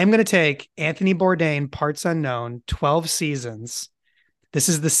 I am going to take Anthony Bourdain, Parts Unknown, 12 seasons. This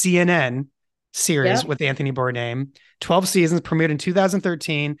is the CNN series with Anthony Bourdain. 12 seasons, premiered in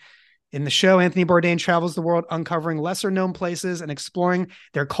 2013. In the show, Anthony Bourdain travels the world uncovering lesser-known places and exploring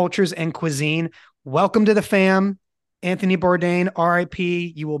their cultures and cuisine. Welcome to the fam, Anthony Bourdain, RIP.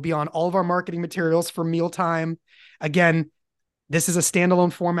 You will be on all of our marketing materials for mealtime. Again, This is a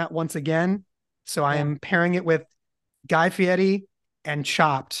standalone format once again. So I Yeah. am pairing it with Guy Fieri and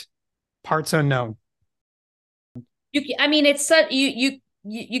Chopped, Parts Unknown. I mean, it's such you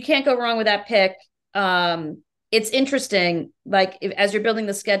can't go wrong with that pick. It's interesting. Like as you're building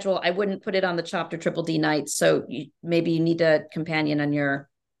the schedule, I wouldn't put it on the chopped or triple D nights. So maybe you need a companion on your,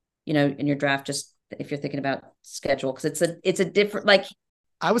 in your draft, just if you're thinking about schedule, because it's a different like.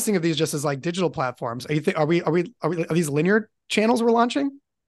 I was thinking of these just as like digital platforms. Are these linear channels we're launching?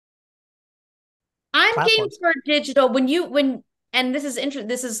 I'm game Platforms. for digital. And this is interesting.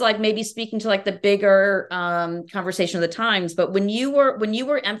 This is like maybe speaking to like the bigger conversation of the times. But when you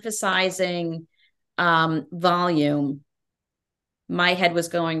were emphasizing volume, my head was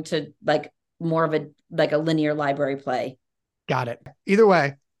going to like more of a linear library play. Got it. Either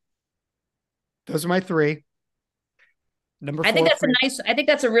way, those are my three. Number I think four that's for you. I think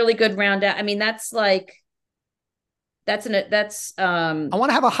that's a really good round out. I mean, that's I want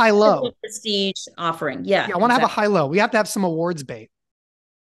to have a high low. prestige offering. Yeah, Yeah, I want to have a exactly. high low. We have to have some awards bait.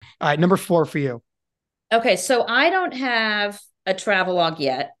 All right, number four for you. Okay, so I don't have a travelogue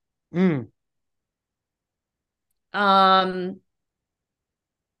yet. Mm. Um,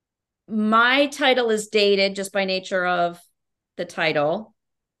 my title is dated just by nature of the title,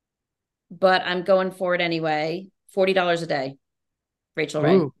 but I'm going for it anyway. $40 a day, Rachel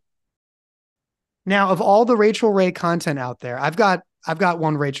Ray. Ooh. Now, of all the Rachel Ray content out there, I've got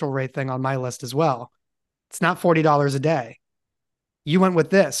one Rachel Ray thing on my list as well. It's not $40 a day. You went with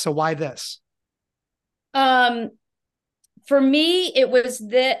this, so why this? Um, for me, it was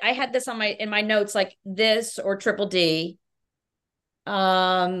that I had this on my in my notes, like this or Triple D.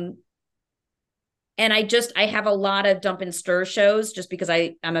 Um, and I have a lot of dump and stir shows just because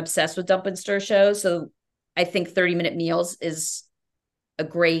I'm obsessed with dump and stir shows. So I think 30-minute meals is a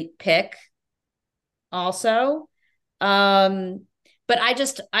great pick also. Um, but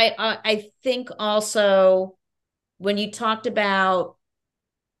I think also when you talked about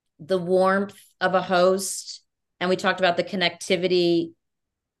the warmth of a host and we talked about the connectivity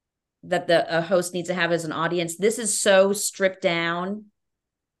that a host needs to have as an audience, this is so stripped down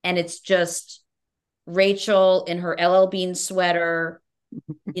and it's just Rachel in her LL Bean sweater,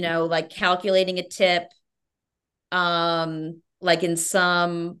 like calculating a tip, like in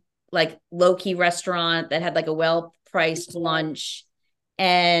some like low key restaurant that had like a well priced lunch,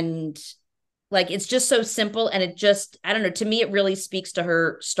 and like it's just so simple, and it just I don't know. To me, it really speaks to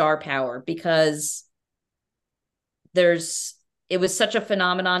her star power because it was such a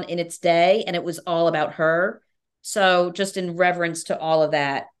phenomenon in its day, and it was all about her. So just in reverence to all of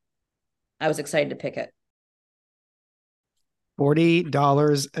that, I was excited to pick it.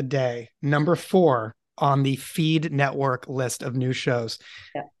 $40 a day. Number four on the Feed Network list of new shows.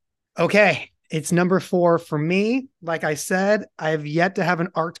 Yeah. Okay. It's number four for me. Like I said, I have yet to have an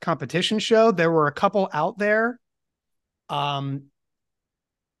art competition show. There were a couple out there. And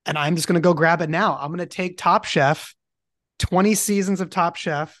I'm just going to go grab it now. I'm going to take Top Chef, 20 seasons of Top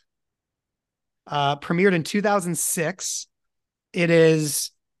Chef, premiered in 2006. It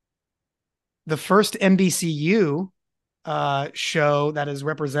is the first NBCU show that is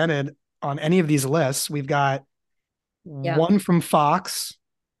represented on any of these lists. We've got Yeah. one from Fox,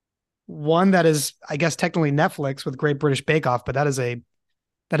 one that is, I guess, technically Netflix with Great British Bake Off, but that is a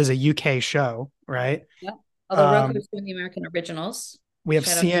UK show, right? Yeah. Although Roku's doing the American originals. We have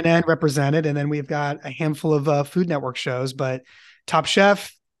Shout out. CNN represented, and then we've got a handful of Food Network shows. But Top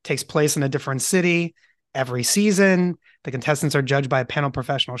Chef takes place in a different city every season. The contestants are judged by a panel of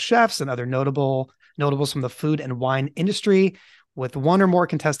professional chefs and other notables from the food and wine industry, with one or more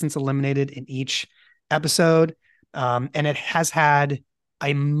contestants eliminated in each episode. And it has had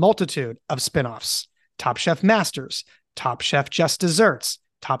a multitude of spinoffs: Top Chef Masters, Top Chef Just Desserts,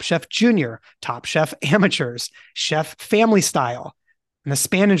 Top Chef Junior, Top Chef Amateurs, Chef Family Style, and the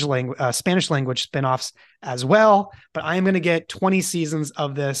Spanish language spinoffs as well. But I am going to get 20 seasons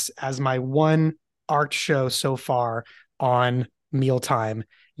of this as my one art show so far on Mealtime,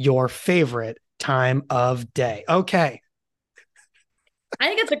 your favorite time of day. Okay. I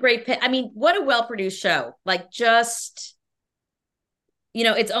think it's a great pick. I mean, what a well-produced show. Like just,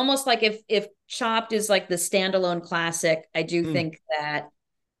 it's almost like if Chopped is like the standalone classic, I do think that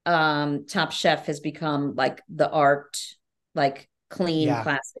Top Chef has become like the art, like clean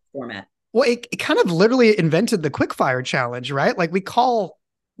classic format. Well, it kind of literally invented the quickfire challenge, right? Like we call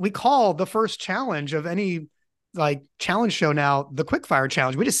the first challenge of any like challenge show now the quickfire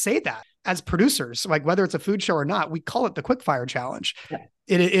challenge. We just say that as producers, like whether it's a food show or not, we call it the quickfire challenge. Yeah.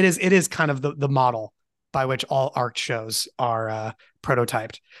 It is kind of the model by which all art shows are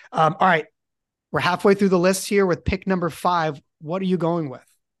prototyped. All right, we're halfway through the list here with pick number 5. What are you going with?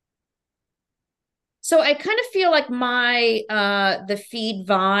 So I kind of feel like my the feed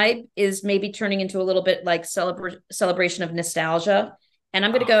vibe is maybe turning into a little bit like celebration of nostalgia. And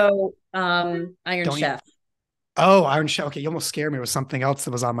I'm gonna Oh, go Iron don't you? Chef. Oh, Iron Chef. Okay, you almost scared me with something else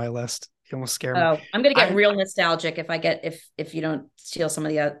that was on my list. You almost scared me. Oh, I'm gonna get I real nostalgic if you don't steal some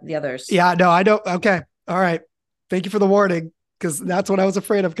of the others. Yeah, no, I don't. Okay. All right. Thank you for the warning because that's what I was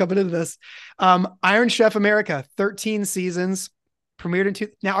afraid of coming into this. Iron Chef America, 13 seasons, premiered in two.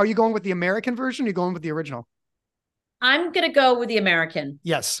 Now, are you going with the American version? Or are you going with the original? I'm gonna go with the American.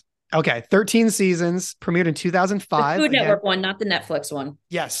 Yes. Okay. 13 seasons, premiered in The 2005. Food Again, Network one, not the Netflix one.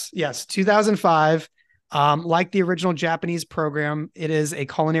 yes, 2005. Like the original Japanese program, it is a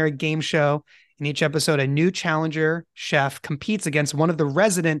culinary game show. In each episode, a new challenger chef competes against one of the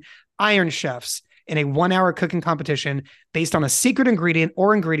resident Iron Chefs in a 1 hour cooking competition based on a secret ingredient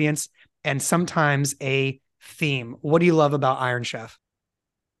or ingredients and sometimes a theme. What do you love about Iron Chef?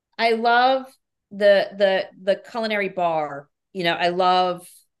 I love the culinary bar. I love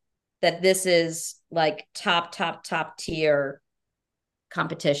that this is like top tier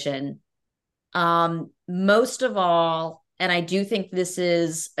competition. Most of all, and I do think this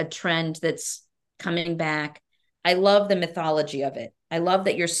is a trend that's coming back. I love the mythology of it. I love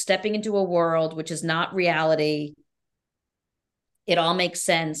that you're stepping into a world which is not reality. It all makes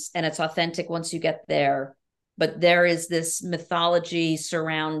sense and it's authentic once you get there. But there is this mythology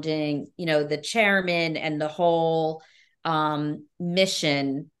surrounding, the chairman and the whole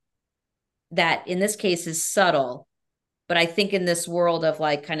mission that in this case is subtle. But I think in this world of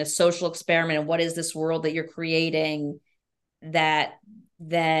like kind of social experiment and what is this world that you're creating, that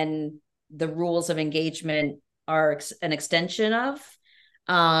then the rules of engagement are an extension of.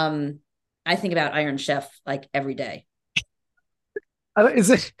 I think about Iron Chef like every day. Is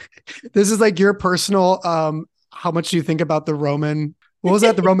it this is like your personal how much do you think about the Roman what was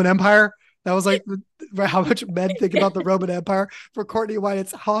that, the Roman Empire? That was like how much men think about the Roman Empire. For Courtney White,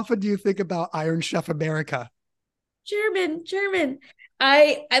 it's how often do you think about Iron Chef America? German.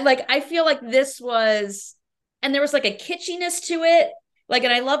 I feel like this was, and there was like a kitschiness to it. Like,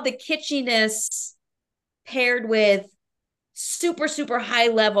 and I love the kitschiness paired with super high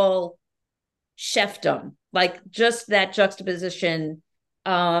level chefdom, like just that juxtaposition.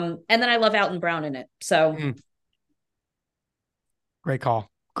 And then I love Alton Brown in it. So Great call.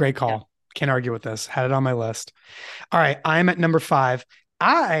 Great yeah. call. Can't argue with this. Had it on my list. All right, I'm at number 5.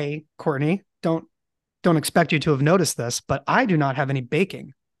 Courtney, don't expect you to have noticed this, but I do not have any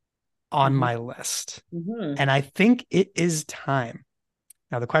baking on Mm-hmm. my list. Mm-hmm. And I think it is time.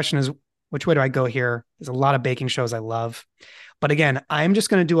 Now the question is, which way do I go here? There's a lot of baking shows I love. But again, I'm just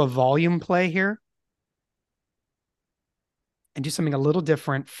going to do a volume play here and do something a little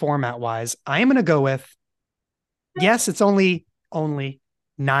different format wise. I am going to go with, yes, it's only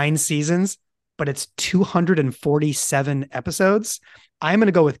 9 seasons, but it's 247 episodes. I'm going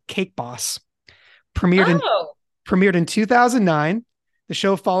to go with Cake Boss. Premiered in Oh, premiered in 2009. The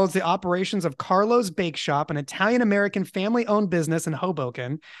show follows the operations of Carlo's Bake Shop, an Italian-American family-owned business in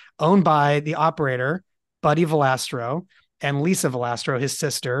Hoboken, owned by the operator, Buddy Valastro, and Lisa Valastro, his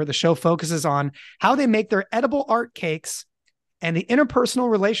sister. The show focuses on how they make their edible art cakes and the interpersonal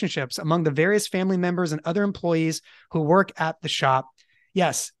relationships among the various family members and other employees who work at the shop.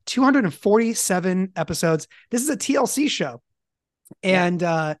 Yes, 247 episodes. This is a TLC show. yeah.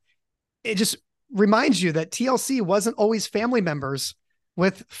 And it just reminds you that TLC wasn't always family members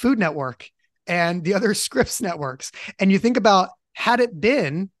with Food Network and the other Scripps networks. And you think about, had it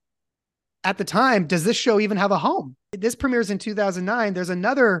been at the time, does this show even have a home? This premieres in 2009. There's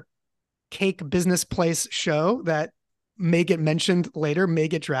another cake business place show that may get mentioned later, may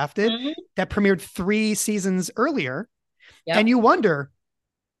get drafted, Mm-hmm. that premiered 3 seasons earlier. And Yep. you wonder,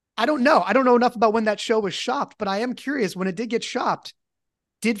 I don't know. I don't know enough about when that show was shopped, but I am curious when it did get shopped.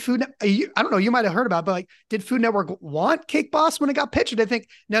 Did I don't know, you might have heard about it, but like, did Food Network want Cake Boss when it got pitched? They think,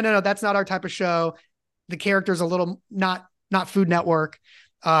 no, that's not our type of show. The character's a little not Food Network.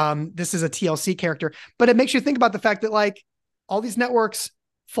 This is a TLC character, but it makes you think about the fact that like all these networks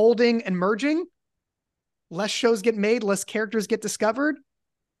folding and merging, less shows get made, less characters get discovered.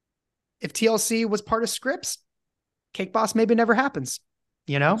 If TLC was part of Scripps, Cake Boss maybe never happens,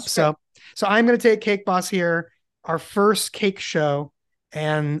 you know? That's true. So I'm going to take Cake Boss here, our first cake show,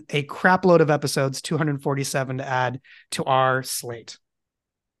 and a crap load of episodes, 247 to add to our slate.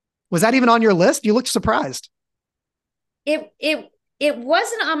 Was that even on your list? You looked surprised. It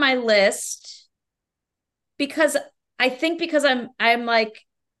wasn't on my list because I think because I'm like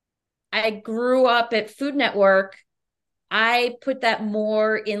I grew up at Food Network. I put that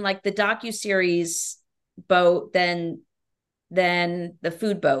more in like the docuseries boat than than the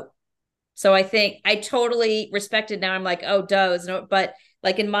food boat. So I think I totally respected. Now I'm like, oh, duh, no, but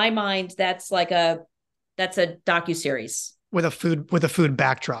like in my mind, that's a docuseries. with a food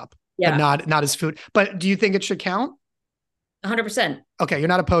backdrop, but Yeah, not as food. But do you think it should count? 100%. Okay, you're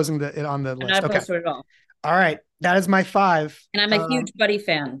not opposing it on the I'm list. not Okay, opposed to it at all. all right, that is my five. And I'm a huge Buddy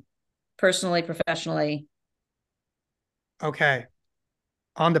fan, personally, professionally. Okay,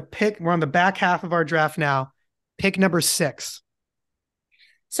 on the pick, we're on the back half of our draft now. Pick number six.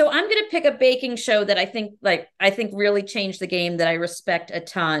 So I'm gonna pick a baking show that I think really changed the game, that I respect a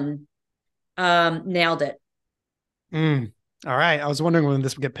ton. Nailed it. All right, I was wondering when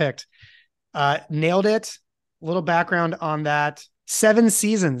this would get picked. Nailed it. A little background on that. 7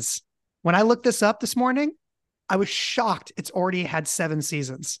 seasons. When I looked this up this morning, I was shocked it's already had 7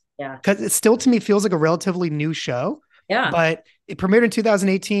 seasons. Yeah. Because it still to me feels like a relatively new show. Yeah. But it premiered in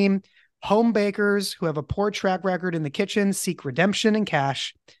 2018. Home bakers who have a poor track record in the kitchen seek redemption and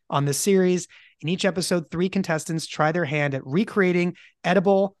cash on this series. In each episode, 3 contestants try their hand at recreating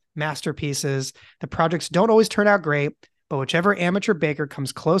edible masterpieces. The projects don't always turn out great, but whichever amateur baker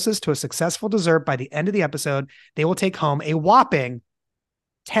comes closest to a successful dessert by the end of the episode, they will take home a whopping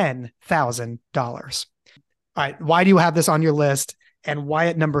 $10,000. All right. Why do you have this on your list, and why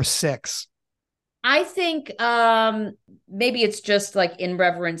at number 6? I think maybe it's just like in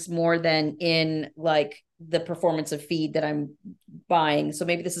reverence more than in like the performance of feed that I'm buying. So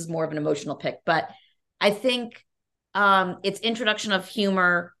maybe this is more of an emotional pick, but I think its introduction of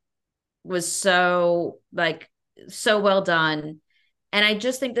humor was so well done. And I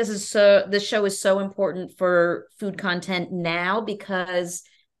just think this show is so important for food content now because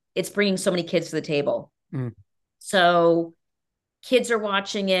it's bringing so many kids to the table. So kids are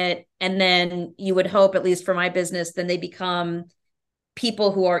watching it, and then you would hope, at least for my business, then they become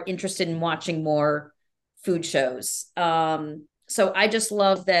people who are interested in watching more food shows. So I just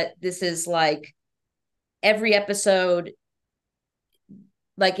love that this is like every episode,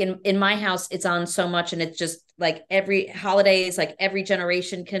 like in my house, it's on so much, and it's just like every holidays, like every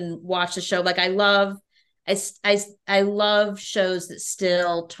generation can watch the show. Like I love shows that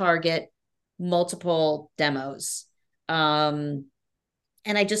still target multiple demos.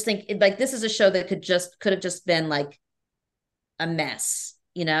 And I just think like this is a show that could have just been like a mess,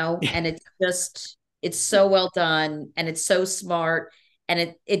 and it's so well done, and it's so smart,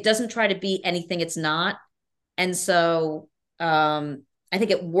 and it doesn't try to be anything it's not. And so I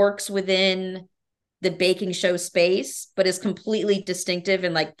think it works within the baking show space, but is completely distinctive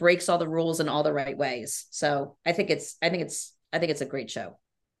and like breaks all the rules in all the right ways. So I think it's a great show.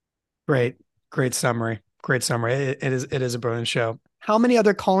 Great summary. Great summary. It is a brilliant show. How many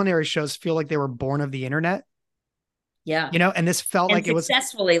other culinary shows feel like they were born of the internet? Yeah. And this felt and like it was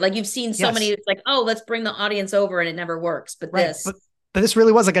successfully, like you've seen so many, it's like, oh, let's bring the audience over, and it never works. But right. But this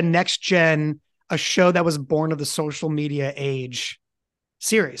really was like a next gen, a show that was born of the social media age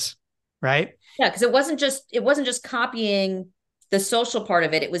series, right? Yeah, because it wasn't just copying the social part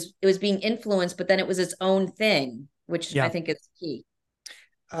of it. It was being influenced, but then it was its own thing, which I think is key.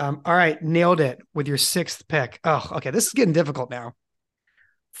 All right, nailed it with your 6th pick. Oh, okay, this is getting difficult now.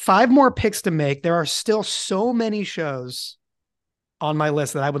 5 more picks to make. There are still so many shows on my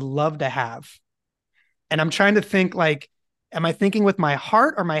list that I would love to have. And I'm trying to think, like, am I thinking with my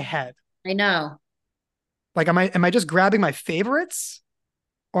heart or my head? I know. Like, am I just grabbing my favorites?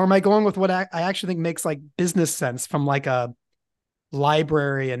 Or am I going with what I actually think makes like business sense from like a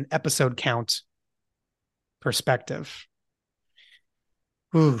library and episode count perspective?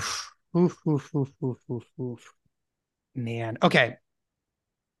 Oof. Man. Okay.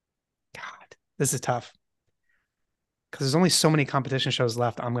 God, this is tough. Because there's only so many competition shows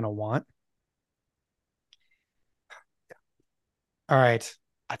left I'm going to want. All right.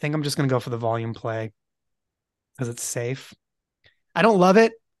 I think I'm just going to go for the volume play because it's safe. I don't love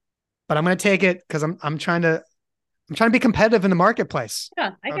it, but I'm going to take it because I'm trying to be competitive in the marketplace.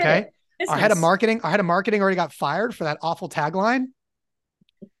 Yeah, I get it. Our head of marketing already got fired for that awful tagline.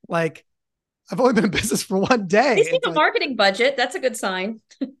 Like, I've only been in business for one day. They keep a marketing budget. That's a good sign.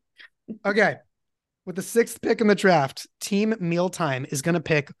 Okay. With the 6th pick in the draft, Team Mealtime is going to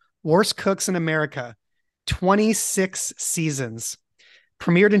pick Worst Cooks in America, 26 seasons.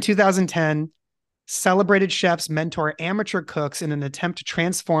 Premiered in 2010, celebrated chefs mentor amateur cooks in an attempt to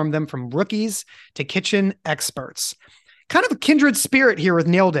transform them from rookies to kitchen experts. Kind of a kindred spirit here with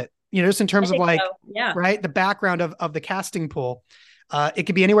Nailed It, just in terms of like, right, the background of the casting pool. It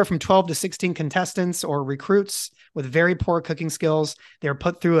could be anywhere from 12 to 16 contestants or recruits with very poor cooking skills. They're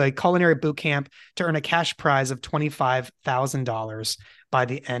put through a culinary boot camp to earn a cash prize of $25,000 by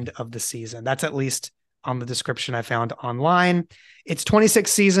the end of the season. That's at least on the description I found online. It's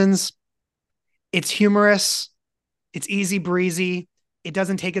 26 seasons. It's humorous. It's easy breezy. It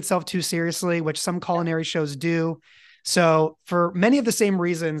doesn't take itself too seriously, which some culinary shows do. So for many of the same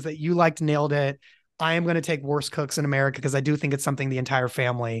reasons that you liked Nailed It, I am going to take Worst Cooks in America because I do think it's something the entire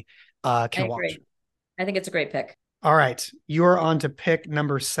family can watch. I think it's a great pick. All right. You're on to pick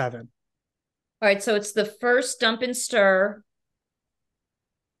number 7. All right. So it's the first Dump and Stir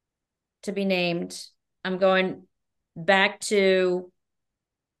to be named. I'm going back to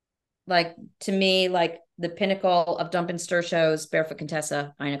to me, the pinnacle of Dump and Stir shows, Barefoot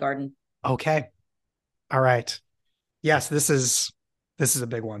Contessa, Ina Garden. Okay. All right. Yes, this is a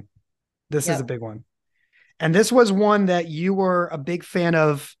big one. This is a big one. And this was one that you were a big fan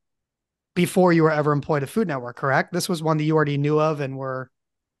of before you were ever employed at Food Network, correct? This was one that you already knew of and were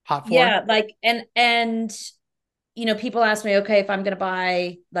hot for. Yeah, and people ask me, okay, if I'm going to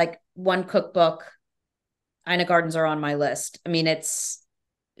buy one cookbook, Ina Gardens are on my list. I mean, it's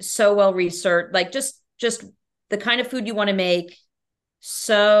so well researched, just the kind of food you want to make,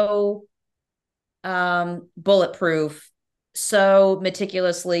 so bulletproof, so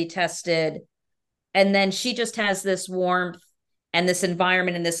meticulously tested. And then she just has this warmth and this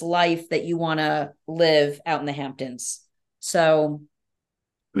environment and this life that you want to live out in the Hamptons. So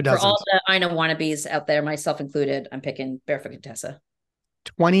who doesn't? For all the Ina wannabes out there, myself included, I'm picking Barefoot Contessa.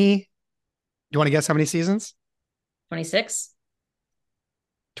 20. Do you want to guess how many seasons? 26?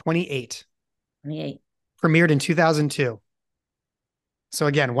 28. 28. Premiered in 2002. So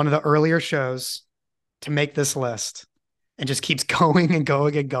again, one of the earlier shows to make this list and just keeps going and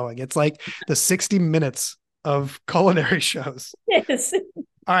going and going. It's like the 60 Minutes of culinary shows. Yes.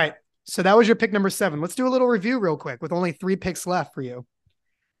 All right. So that was your pick number 7. Let's do a little review real quick with only 3 picks left for you.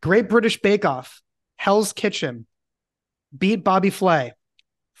 Great British Bake Off, Hell's Kitchen, Beat Bobby Flay,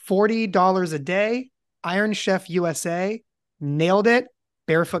 $40 a Day, Iron Chef USA, Nailed It,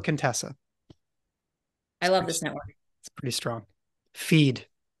 Barefoot Contessa. I love this network. It's pretty strong. Feed.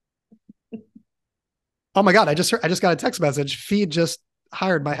 Oh my God, I just got a text message. Feed just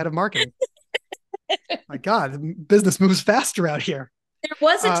hired my head of marketing. My God, business moves fast around here. There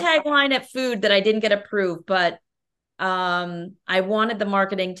was a tagline at Food that I didn't get approved, but I wanted the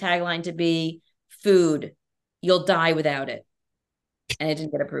marketing tagline to be Food, you'll die without it. And it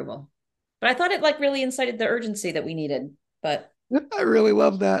didn't get approval. But I thought it really incited the urgency that we needed. But I really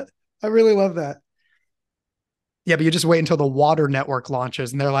love that. Yeah, but you just wait until the Water Network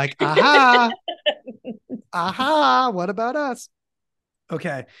launches and they're like, aha, aha, what about us?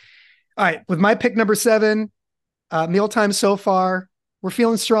 Okay. All right. With my pick number 7, mealtime so far, we're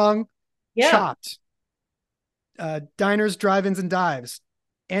feeling strong. Yeah. Chopped. Diners, Drive-ins, and Dives.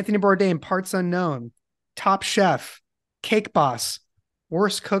 Anthony Bourdain, Parts Unknown. Top Chef. Cake Boss.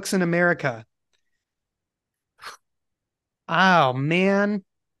 Worst Cooks in America. Oh, man.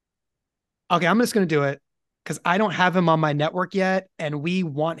 Okay, I'm just going to do it because I don't have him on my network yet, and we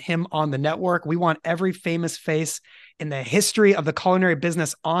want him on the network. We want every famous face in the history of the culinary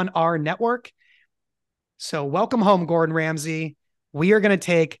business on our network. So welcome home, Gordon Ramsay. We are going to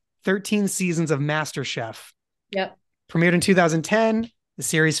take 13 seasons of MasterChef. Yep. Premiered in 2010, the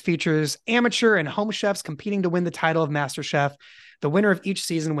series features amateur and home chefs competing to win the title of MasterChef. The winner of each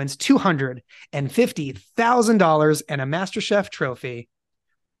season wins $250,000 and a MasterChef trophy.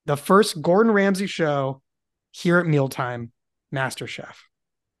 The first Gordon Ramsay show here at Mealtime, MasterChef.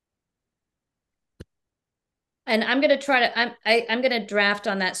 And I'm going to try to, I'm going to draft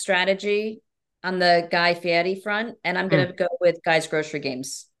on that strategy on the Guy Fieri front, and I'm going to go with Guy's Grocery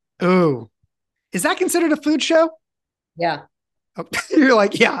Games. Ooh. Is that considered a food show? Yeah. Oh, you're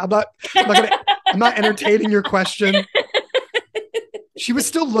like, yeah, I'm not entertaining your question. She was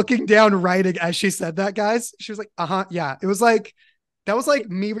still looking down writing as she said that, guys. She was like, yeah. It was like, that was like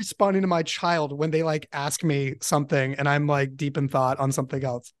me responding to my child when they ask me something and I'm deep in thought on something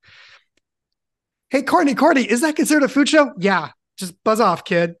else. Hey, Courtney, is that considered a food show? Yeah. Just buzz off,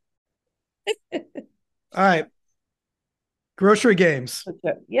 kid. All right. Grocery Games.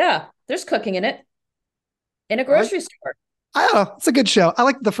 Yeah. There's cooking in it. In a grocery store. I don't know. It's a good show. I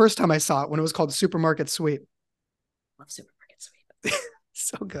liked the first time I saw it when it was called Supermarket Sweep. Love Supermarket Sweep.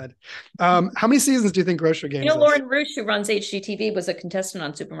 So good. How many seasons do you think Grocery Games is? Lauren Roosh, who runs HGTV, was a contestant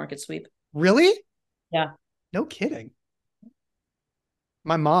on Supermarket Sweep. Really? Yeah. No kidding.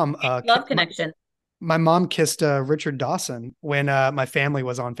 My mom Love Connection. My mom kissed Richard Dawson when my family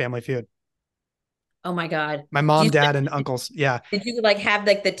was on Family Feud. Oh my God. My mom, dad, and uncles. Yeah. Did you have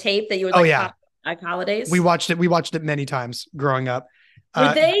the tape that you would pop holidays? We watched it many times growing up.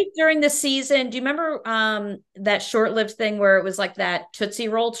 Were they during the season? Do you remember that short-lived thing where it was like that Tootsie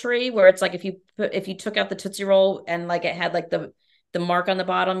Roll tree, where it's like if you took out the Tootsie Roll and like it had like the mark on the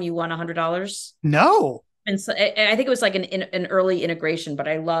bottom, you won $100. No. And so I think it was like an early integration, but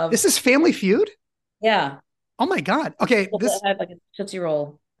I love, This is Family Feud? yeah, Oh my God. Okay, it had like a Tootsie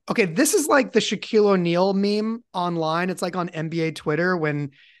Roll. this is like the Shaquille O'Neal meme online. It's like on NBA Twitter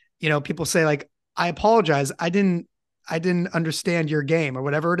when, people say like, I apologize. I didn't understand your game or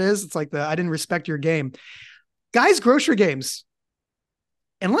whatever it is. It's like I didn't respect your game. Guys, grocery games.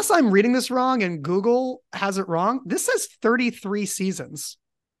 Unless I'm reading this wrong and Google has it wrong, this says 33 seasons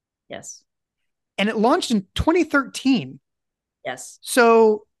Yes, and it launched in 2013. yes,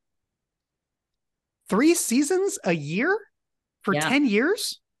 So 3 seasons a year for yeah, 10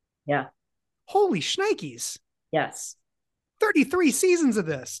 years? yeah, Holy shnikes. yes, 33 seasons of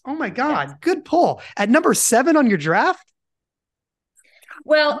this. Oh my yes. God. Good pull. At number 7 on your draft?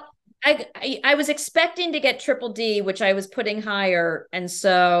 Well, I was expecting to get triple D, which I was putting higher, and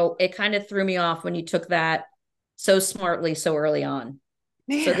so it kind of threw me off when you took that so smartly so early on.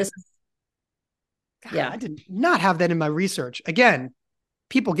 So Man, this is, God, I yeah. did not have that in my research. Again,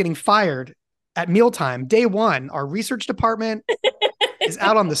 people getting fired at mealtime. Day one, our research department is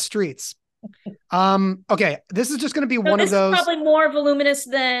out on the streets. Okay, this is just going to be So one of this is those. probably more voluminous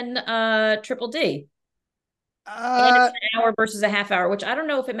than triple D. And it's Uh, an hour versus a half hour, which I don't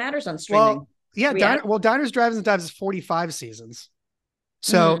know if it matters on well, streaming. yeah, Do we add? Diners, Drives, and Dives is 45 seasons.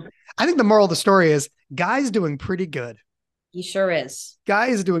 So Mm, I think the moral of the story is guys doing pretty good. he sure is. Guy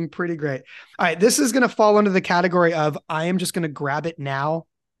is doing pretty great. All right, this is going to fall under the category of I am just going to grab it now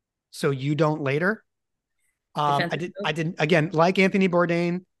so you don't later. Defensive I move. didn't, again, like Anthony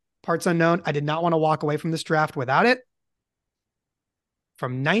Bourdain, parts unknown. I did not want to walk away from this draft without it.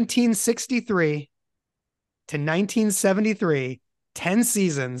 From 1963 to 1973, 10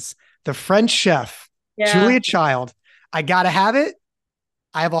 seasons, the French chef, Yeah. Julia Child. I got to have it.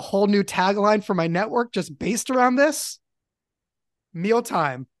 I have a whole new tagline for my network just based around this.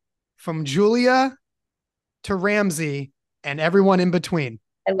 Mealtime from Julia to Ramsey and everyone in between.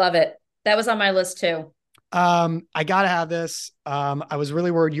 I love it. That was on my list too. I gotta have this. I was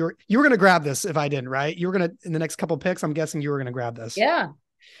really worried you were gonna grab this if I didn't, right? You were gonna in the next couple picks. I'm guessing you were gonna grab this. Yeah.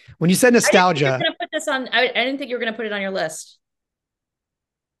 When you said I didn't think you were nostalgia, going to put this on. I didn't think you were going to put it on your list.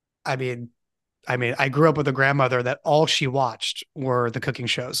 I mean, I grew up with a grandmother that all she watched were the cooking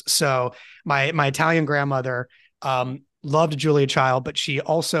shows. So my Italian grandmother loved Julia Child, but she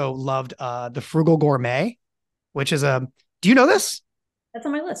also loved the Frugal Gourmet, which is a. Do you know this? That's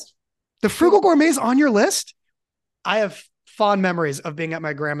on my list. The Frugal Gourmet is on your list. I have fond memories of being at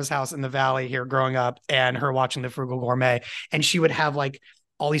my grandma's house in the valley here growing up and her watching the Frugal Gourmet. And she would have like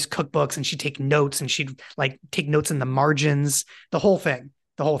all these cookbooks and she'd take notes and she'd like take notes in the margins, the whole thing.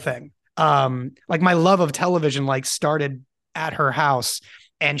 Like my love of television like started at her house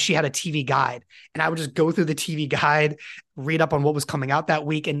and she had a TV guide and I would just go through the TV guide, read up on what was coming out that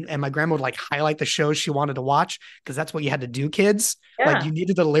week. And my grandma would like highlight the shows she wanted to watch because that's what you had to do, kids. Like Yeah. you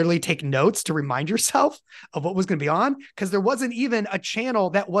needed to literally take notes to remind yourself of what was going to be on because there wasn't even a channel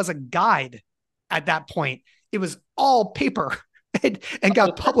that was a guide at that point. It was all paper and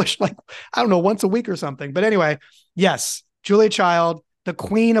got published like, I don't know, once a week or something. But anyway, yes, Julia Child, the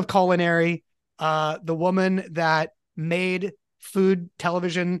queen of culinary, the woman that made food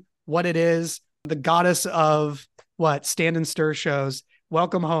television what it is, the goddess of what stand and stir shows.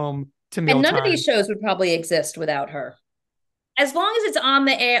 Welcome home to And none of mealtime. these shows would probably exist without her. As long as it's on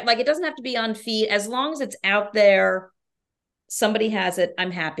the air, like it doesn't have to be on feed. As long as it's out there, somebody has it.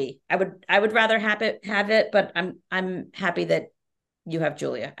 I'm happy. I would rather have it, but I'm happy that you have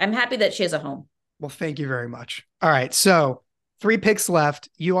Julia. I'm happy that she has a home. Well, thank you very much. All right, so 3 picks left.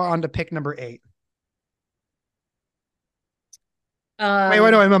 You are on to pick number 8. Wait.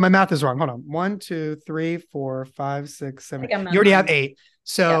 My math is wrong. Hold on. 1, 2, 3, 4, 5, 6, I 7. think I'm You on already have mine. 8. Yeah.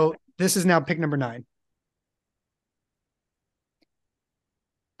 So this is now pick number 9.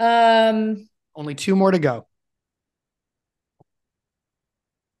 Um, Only 2 more to go.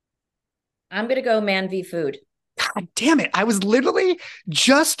 I'm gonna go Man v Food. God damn it. I was literally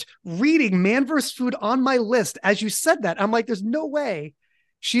just reading Man vs. Food on my list. As you said that, I'm like, there's no way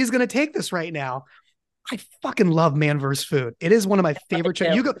she's going to take this right now. I fucking love Man vs. Food. It is one of my favorite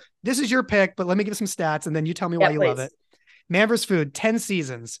shows. You go, this is your pick, but let me give some stats and then you tell me why you love it. Man vs. Food, 10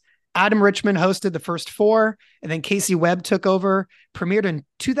 seasons. Adam Richman hosted the first 4, and then Casey Webb took over. Premiered in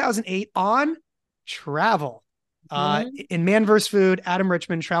 2008 on Travel. In Man vs. Food, Adam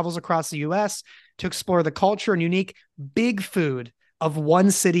Richman travels across the U.S. to explore the culture and unique big food of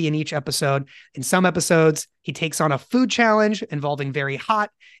one city in each episode. In some episodes, he takes on a food challenge involving very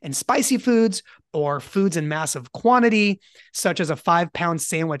hot and spicy foods or foods in massive quantity, such as a 5-pound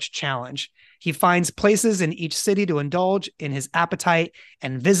sandwich challenge. He finds places in each city to indulge in his appetite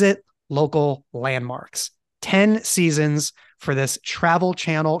and visit local landmarks. 10 seasons for this Travel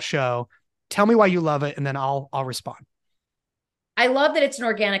Channel show. Tell me why you love it, and then I'll respond. I love that it's an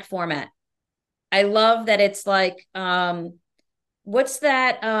organic format. I love that it's like what's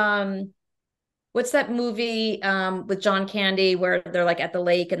that what's that movie with John Candy where they're like at the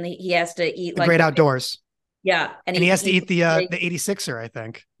lake and he has to eat The like Great Outdoors. yeah, And he has to eat the like, 86er, I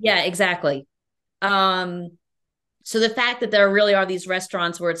think. yeah, exactly. So the fact that there really are these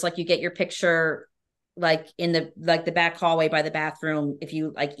restaurants where it's like you get your picture like in the back hallway by the bathroom if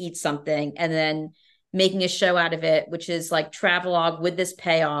you like eat something, and then making a show out of it, which is like travelogue with this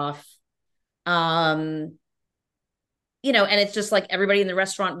payoff. And it's just like everybody in the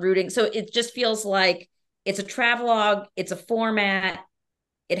restaurant rooting. So it just feels like it's a travelogue, it's a format,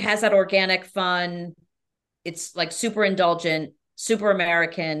 it has that organic fun. It's like super indulgent, super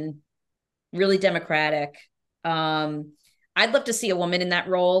American, really democratic. I'd love to see a woman in that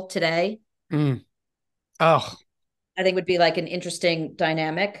role today. Mm. Oh, I think would be like an interesting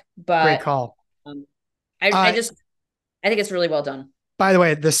dynamic, great but call. um, I think it's really well done. By the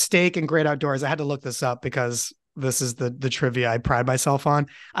way, the steak and Great Outdoors, I had to look this up because this is the trivia I pride myself on.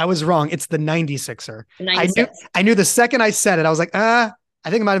 I was wrong. It's the 96er. 96. I knew the second I said it, I was like, I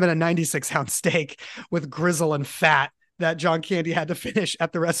think it might have been a 96-ounce steak with grizzle and fat that John Candy had to finish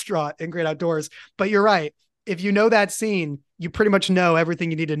at the restaurant in Great Outdoors. But you're right. If you know that scene, you pretty much know everything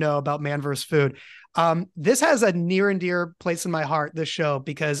you need to know about Man vs. Food. This has a near and dear place in my heart, this show,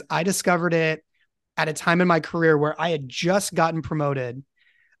 because I discovered it at a time in my career where I had just gotten promoted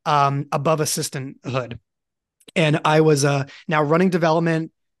above assistanthood. And I was now running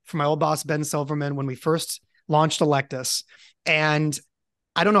development for my old boss, Ben Silverman, when we first launched Electus. And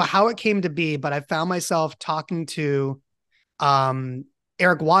I don't know how it came to be, but I found myself talking to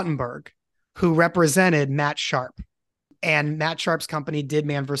Eric Wattenberg, who represented Matt Sharp. And Matt Sharp's company did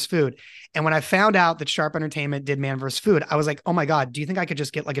Man vs. Food. And when I found out that Sharp Entertainment did Man vs. Food, I was like, oh my God, do you think I could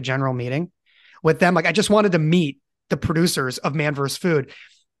just get like a general meeting with them? Like, I just wanted to meet the producers of Man vs. Food.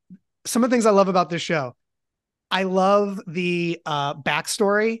 Some of the things I love about this show, I love the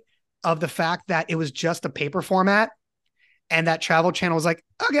backstory of the fact that it was just a paper format and that Travel Channel was like,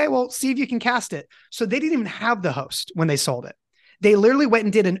 okay, well, see if you can cast it. So they didn't even have the host when they sold it. They literally went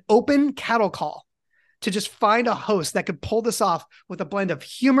and did an open cattle call to just find a host that could pull this off with a blend of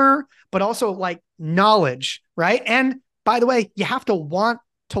humor, but also like knowledge, right? And by the way, you have to want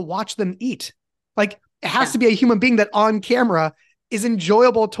to watch them eat. Like it has to be a human being that on camera is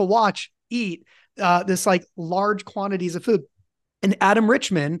enjoyable to watch eat this like large quantities of food. And Adam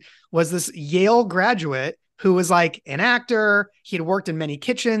Richman was this Yale graduate who was like an actor. He had worked in many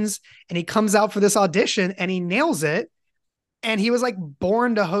kitchens and he comes out for this audition and he nails it. And he was like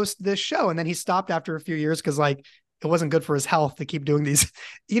born to host this show. And then he stopped after a few years because like it wasn't good for his health to keep doing these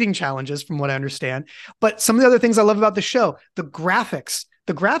eating challenges, from what I understand. But some of the other things I love about the show, the graphics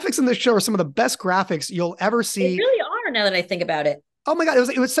in the show are some of the best graphics you'll ever see. They really are, now that I think about it. Oh my God.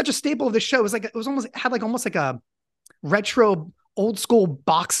 It was such a staple of the show. It was almost like a retro old school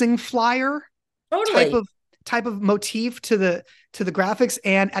boxing flyer Totally. type of motif to the graphics.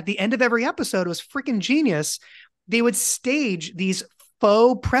 And at the end of every episode, it was freaking genius. They would stage these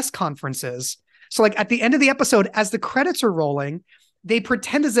faux press conferences. So like at the end of the episode, as the credits are rolling, they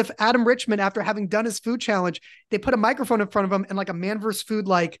pretend as if Adam Richman, after having done his food challenge, they put a microphone in front of him and like a Man vs. Food,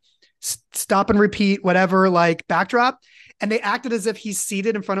 like stop and repeat, whatever, like backdrop. And they acted as if he's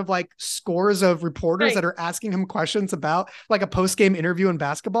seated in front of like scores of reporters that are asking him questions about like a post-game interview in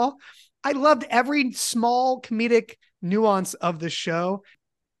basketball. I loved every small comedic nuance of the show.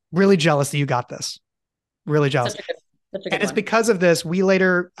 Really jealous that you got this. Really jealous. And it's because of this, I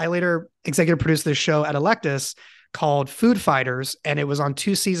later executive produced this show at Electus called Food Fighters, and it was on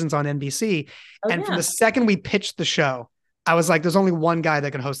 2 seasons on NBC. From the second we pitched the show, I was like, there's only one guy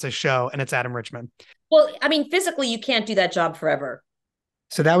that can host this show, and it's Adam Richman. Well, I mean, physically, you can't do that job forever.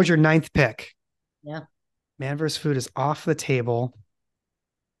 So that was your 9th pick. Yeah. Man vs. Food is off the table.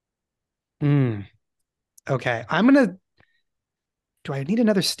 Okay. Do I need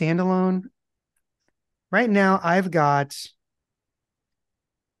another standalone? Right now, I've got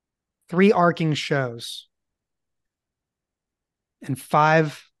 3 arcing shows and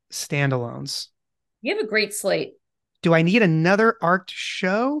 5 standalones. You have a great slate. Do I need another arced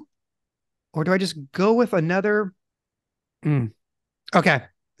show, or do I just go with another? Okay,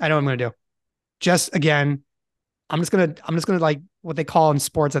 I know what I'm gonna do. Just again, I'm just gonna like what they call in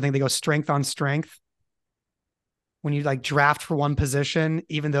sports, I think they go strength on strength. When you like draft for one position,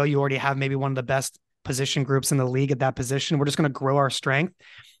 even though you already have maybe one of the best position groups in the league at that position, we're just going to grow our strength.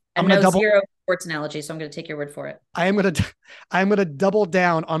 I'm And going to no double. zero sports analogy, so I'm going to take your word for it. I am going to. I'm going to double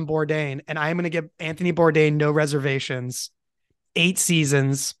down on Bourdain, and I am going to give Anthony Bourdain no reservations. 8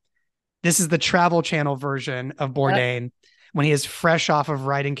 seasons. This is the Travel Channel version of Yep. Bourdain when he is fresh off of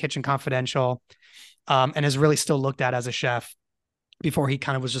writing Kitchen Confidential, and is really still looked at as a chef before he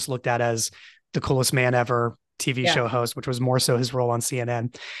kind of was just looked at as the coolest man ever TV Yeah. show host, which was more so his role on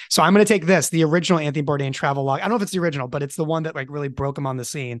CNN. So I'm going to take the original Anthony Bourdain travel log. I don't know if it's the original, but it's the one that like really broke him on the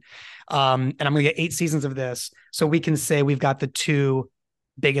scene. And I'm going to get 8 seasons of this. So we can say we've got the two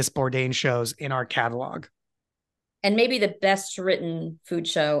biggest Bourdain shows in our catalog. And maybe the best written food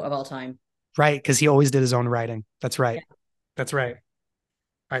show of all time. Right. Cause he always did his own writing. That's right. Yeah. That's right.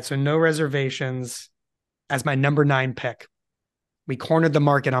 All right. So no reservations as my number 9 pick. We cornered the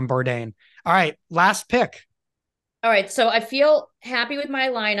market on Bourdain. All right. Last pick. All right. So I feel happy with my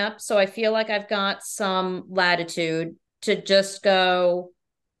lineup. So I feel like I've got some latitude to just go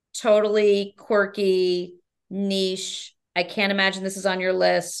totally quirky, niche. I can't imagine this is on your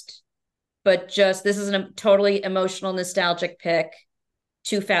list, but just this is a totally emotional, nostalgic pick.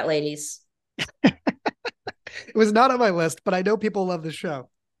 Two fat ladies. It was not on my list, but I know people love the show.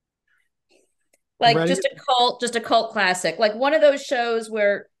 Like Ready? just a cult classic. Like one of those shows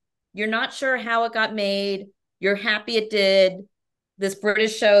where you're not sure how it got made. You're happy it did. This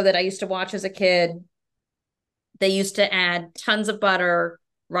British show that I used to watch as a kid. They used to add tons of butter,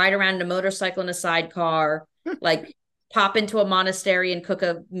 ride around in a motorcycle in a sidecar, like pop into a monastery and cook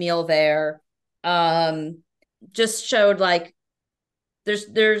a meal there. Just showed like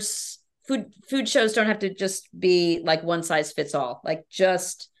there's food shows don't have to just be like one size fits all. Like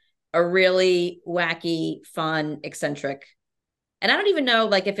just a really wacky, fun, eccentric. And I don't even know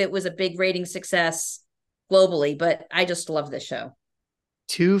like if it was a big rating success globally, but I just love this show.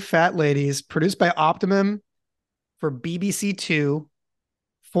 Two Fat Ladies, produced by Optimum for BBC Two,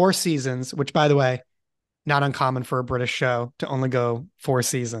 4 seasons, which by the way, not uncommon for a British show to only go 4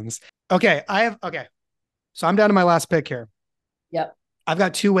 seasons. Okay. So I'm down to my last pick here. Yep. I've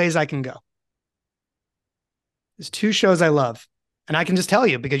got 2 ways I can go. There's 2 shows I love, and I can just tell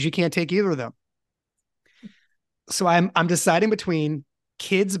you because you can't take either of them. So I'm deciding between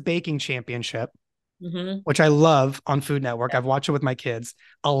Kids Baking Championship, Mm-hmm. which I love on Food Network. I've watched it with my kids.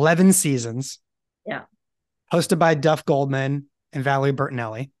 11 seasons. Yeah. Hosted by Duff Goldman and Valerie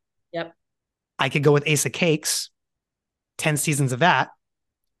Bertinelli. Yep. I could go with Ace of Cakes, 10 seasons of that,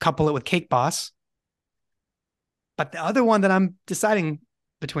 couple it with Cake Boss. But the other one that I'm deciding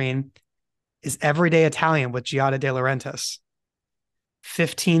between is Everyday Italian with Giada De Laurentiis.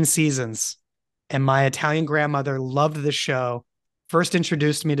 15 seasons. And my Italian grandmother loved this show. First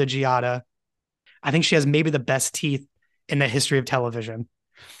introduced me to Giada. I think she has maybe the best teeth in the history of television.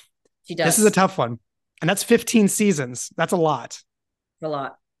 She does. This is a tough one. And that's 15 seasons. That's a lot. A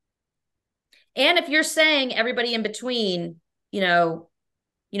lot. And if you're saying everybody in between, you've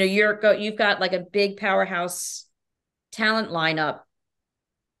got like a big powerhouse talent lineup.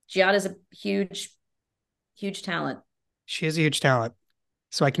 Giada's a huge, huge talent. She is a huge talent.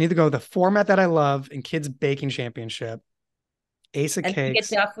 So I can either go with the format that I love in Kids Baking Championship, Ace of And you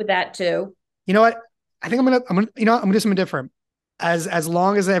Cakes. get Duff with that too. You know what? I think I'm gonna do something different. As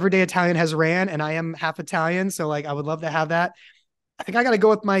long as Everyday Italian has ran, and I am half Italian, so like I would love to have that. I think I got to go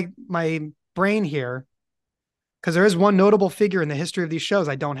with my brain here because there is one notable figure in the history of these shows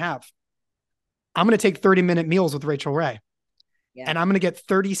I don't have. I'm going to take 30-minute meals with Rachel Ray, and I'm going to get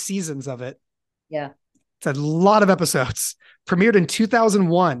 30 seasons of it. Yeah. It's a lot of episodes. Premiered in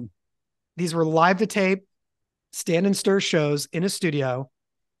 2001. These were live to tape, stand and stir shows in a studio.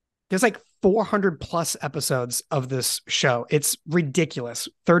 There's like 400 plus episodes of this show. It's ridiculous.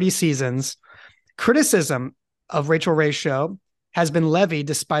 30 seasons. Criticism of Rachel Ray's show has been levied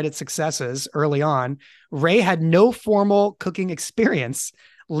despite its successes early on. Ray had no formal cooking experience,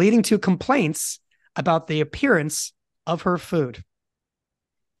 leading to complaints about the appearance of her food.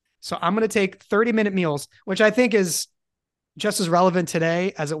 So I'm going to take 30-minute meals, which I think is just as relevant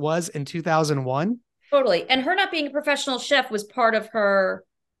today as it was in 2001. Totally. And her not being a professional chef was part of her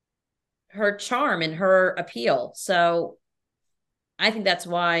charm and her appeal. So I think that's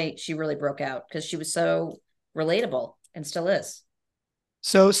why she really broke out, because she was so relatable and still is.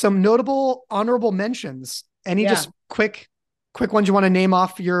 So some notable honorable mentions. Any just quick ones you want to name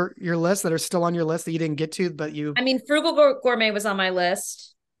off your list that are still on your list that you didn't get to, but you... I mean, Frugal Gourmet was on my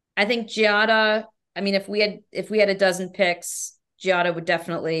list. I think Giada, I mean, if we had a dozen picks, Giada would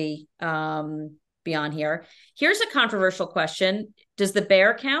definitely be on here. Here's a controversial question. Does the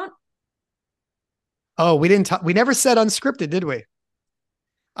bear count? Oh, we never said unscripted, did we?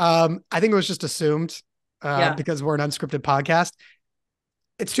 I think it was just assumed Yeah. because we're an unscripted podcast.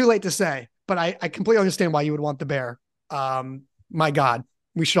 It's too late to say, but I completely understand why you would want the bear. My God,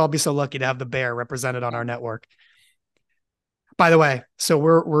 we should all be so lucky to have the bear represented on our network. By the way, so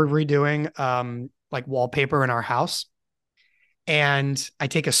we're redoing like wallpaper in our house, and I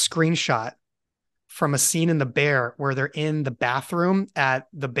take a screenshot from a scene in The Bear where they're in the bathroom at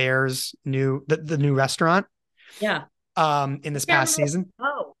the Bear's the new restaurant Yeah. in I this can't past remember. season.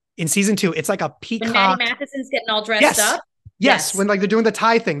 Oh, In season 2, it's like a when Maddie peacock. Matheson's getting all dressed Yes. up. Yes, Yes. when like they're doing the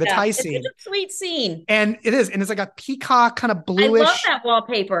tie thing, the Yeah. tie It's such scene. a sweet scene. And it is, and it's like a peacock kind of I love bluish. that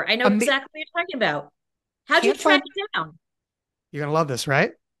wallpaper. I know Ama- exactly what you're talking about. How'd you can't track find it down? You're going to love this,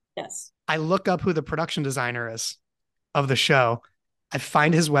 right? Yes. I look up who the production designer is of the show. I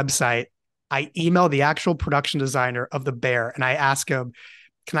find his website. I email the actual production designer of The Bear and I ask him,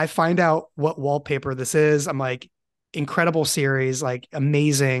 can I find out what wallpaper this is? I'm like, incredible series, like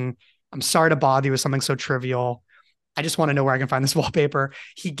amazing. I'm sorry to bother you with something so trivial. I just want to know where I can find this wallpaper.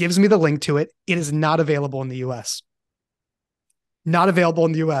 He gives me the link to it. It is not available in the US. Not available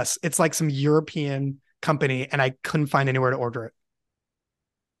in the US. It's like some European company and I couldn't find anywhere to order it.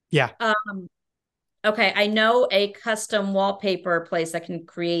 Yeah. Um, okay. I know a custom wallpaper place that can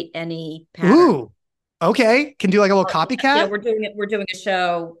create any pattern. Ooh. Okay. Can do like a little Yeah, copycat. we're doing it. We're doing a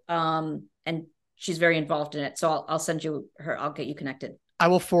show, and she's very involved in it. So I'll send you her. I'll get you connected. I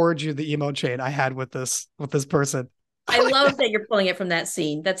will forward you the email chain I had with this person. I love that you're pulling it from that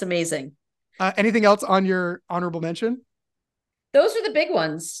scene. That's amazing. Anything else on your honorable mention? Those are the big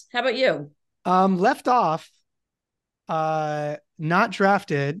ones. How about you? Left off, not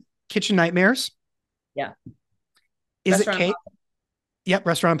drafted. Kitchen Nightmares. Yeah. Is it Restaurant. cake? Yep.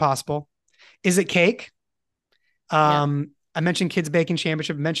 Restaurant Impossible. Is it cake? Yeah. I mentioned Kids Baking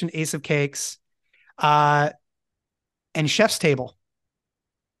Championship. I mentioned Ace of Cakes. Uh, and Chef's Table.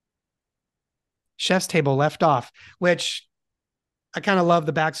 Chef's Table left off, which I kind of love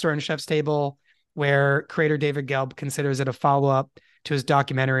the backstory on Chef's Table, where creator David Gelb considers it a follow up to his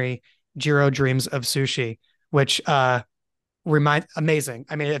documentary Jiro Dreams of Sushi, which amazing.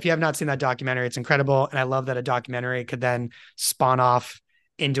 I mean, if you have not seen that documentary, it's incredible, and I love that a documentary could then spawn off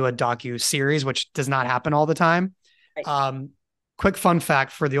into a docu series, which does not happen all the time. Right. Quick fun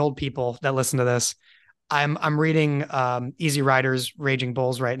fact for the old people that listen to this: I'm reading Easy Riders, Raging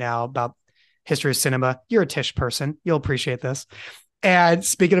Bulls right now about history of cinema. You're a Tisch person, you'll appreciate this. And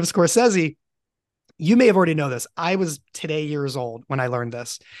speaking of Scorsese, you may have already know this. I was today years old when I learned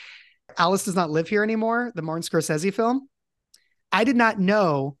this. Alice Does Not Live Here Anymore, the Martin Scorsese film. I did not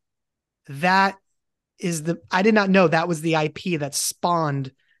know that I did not know that was the IP that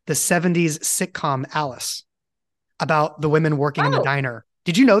spawned the 70s sitcom Alice about the women working in the Oh, diner.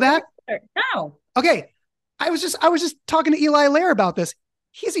 Did you know that? no. Okay. I was just talking to Eli Lair about this.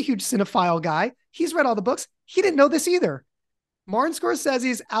 He's a huge cinephile guy. He's read all the books. He didn't know this either. Martin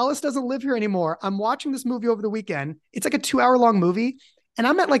Scorsese's Alice Doesn't Live Here Anymore. I'm watching this movie over the weekend. It's like a 2 hour long movie. And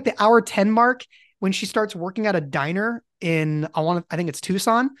I'm at like the hour 10 mark when she starts working at a diner I think it's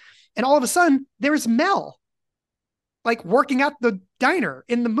Tucson. And all of a sudden there's Mel like working at the diner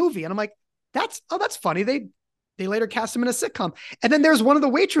in the movie. And I'm like, that's funny. They later cast him in a sitcom. And then there's one of the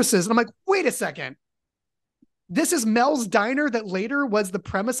waitresses. And I'm like, wait a second. This is Mel's Diner that later was the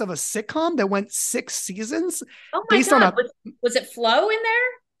premise of a sitcom that went 6 seasons Oh my based on God. a Was it Flo in there?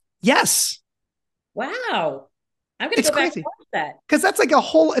 yes. Wow. I'm gonna It's go back and crazy watch that. because it's like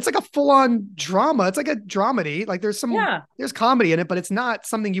a full on drama. It's like a dramedy. Like Yeah. there's comedy in it, but it's not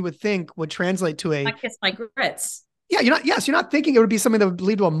something you would think would translate to I a kiss my grits. yeah. You're not thinking it would be something that would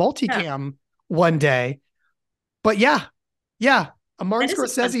lead to a Yeah. multicam one day, but yeah, a That is a fun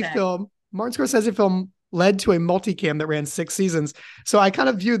fact. Martin Scorsese film led to a multicam that ran 6 seasons. So I kind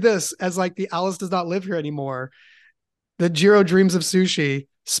of view this as like the Alice Does Not Live Here Anymore, the Jiro Dreams of Sushi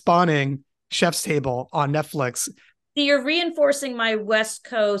spawning Chef's Table on Netflix. So you're reinforcing my West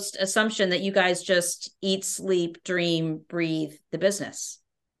Coast assumption that you guys just eat, sleep, dream, breathe the business.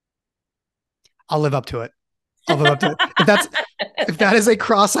 I'll live up to it. I'll live up to it. If that is a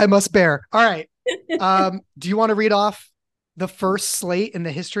cross I must bear. All right. Do you want to read off the first slate in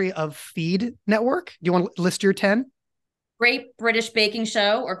the history of Feed Network? Do you want to list your 10? Great British Baking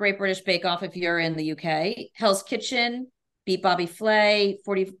Show or Great British Bake Off if you're in the UK. Hell's Kitchen, Beat Bobby Flay,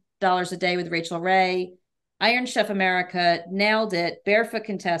 $40 a Day with Rachel Ray, Iron Chef America, Nailed It, Barefoot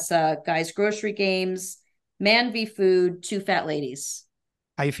Contessa, Guys Grocery Games, Man v Food, Two Fat Ladies.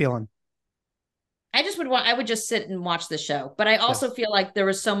 How you feeling? I would just sit and watch the show. But I also Yes. feel like there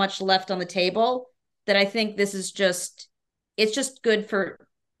was so much left on the table that I think this is just, it's just good for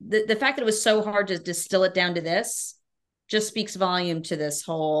the fact that it was so hard to distill it down to this just speaks volume to this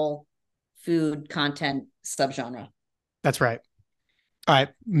whole food content subgenre. That's right. All right.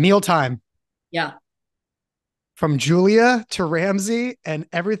 Mealtime. Yeah. From Julia to Ramsey and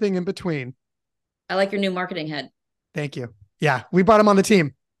everything in between. I like your new marketing head. Thank you. Yeah, we brought him on the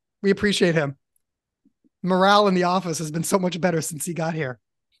team. We appreciate him. Morale in the office has been so much better since he got here.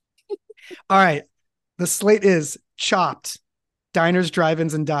 All right. The slate is Chopped, Diners,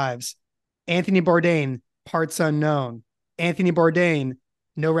 Drive-Ins, and Dives. Anthony Bourdain, Parts Unknown. Anthony Bourdain,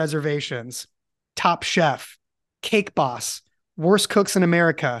 No Reservations. Top Chef, Cake Boss, Worst Cooks in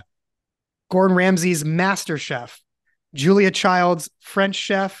America. Gordon Ramsay's Master Chef. Julia Child's French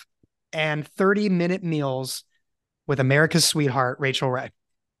Chef. And 30-minute meals with America's sweetheart, Rachel Ray.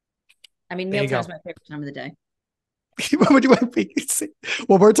 I mean, mealtime's my favorite time of the day. What would you want to say?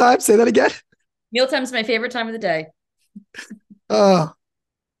 One more time? Say that again. Mealtime's my favorite time of the day. Oh,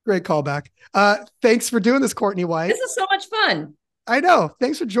 great callback. Thanks for doing this, Courtney White. This is so much fun. I know.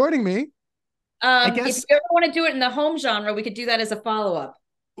 Thanks for joining me. If you ever want to do it in the home genre, we could do that as a follow-up.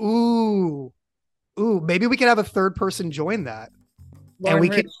 Ooh, maybe we could have a third person join that. Lauren and we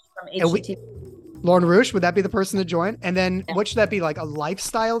Rouge could from HGTV. Lauren Rouge, would that be the person to join? And then what should that be, like a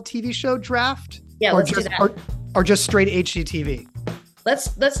lifestyle TV show draft? Yeah, let's do that. Or just straight HGTV?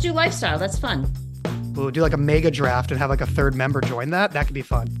 Let's do lifestyle. That's fun. We'll do like a mega draft and have like a third member join that. That could be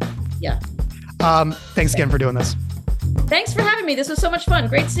fun. Yeah. Thanks again for doing this. Thanks for having me. This was so much fun.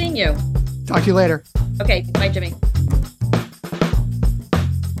 Great seeing you. Talk to you later. Okay. Bye, Jimmy.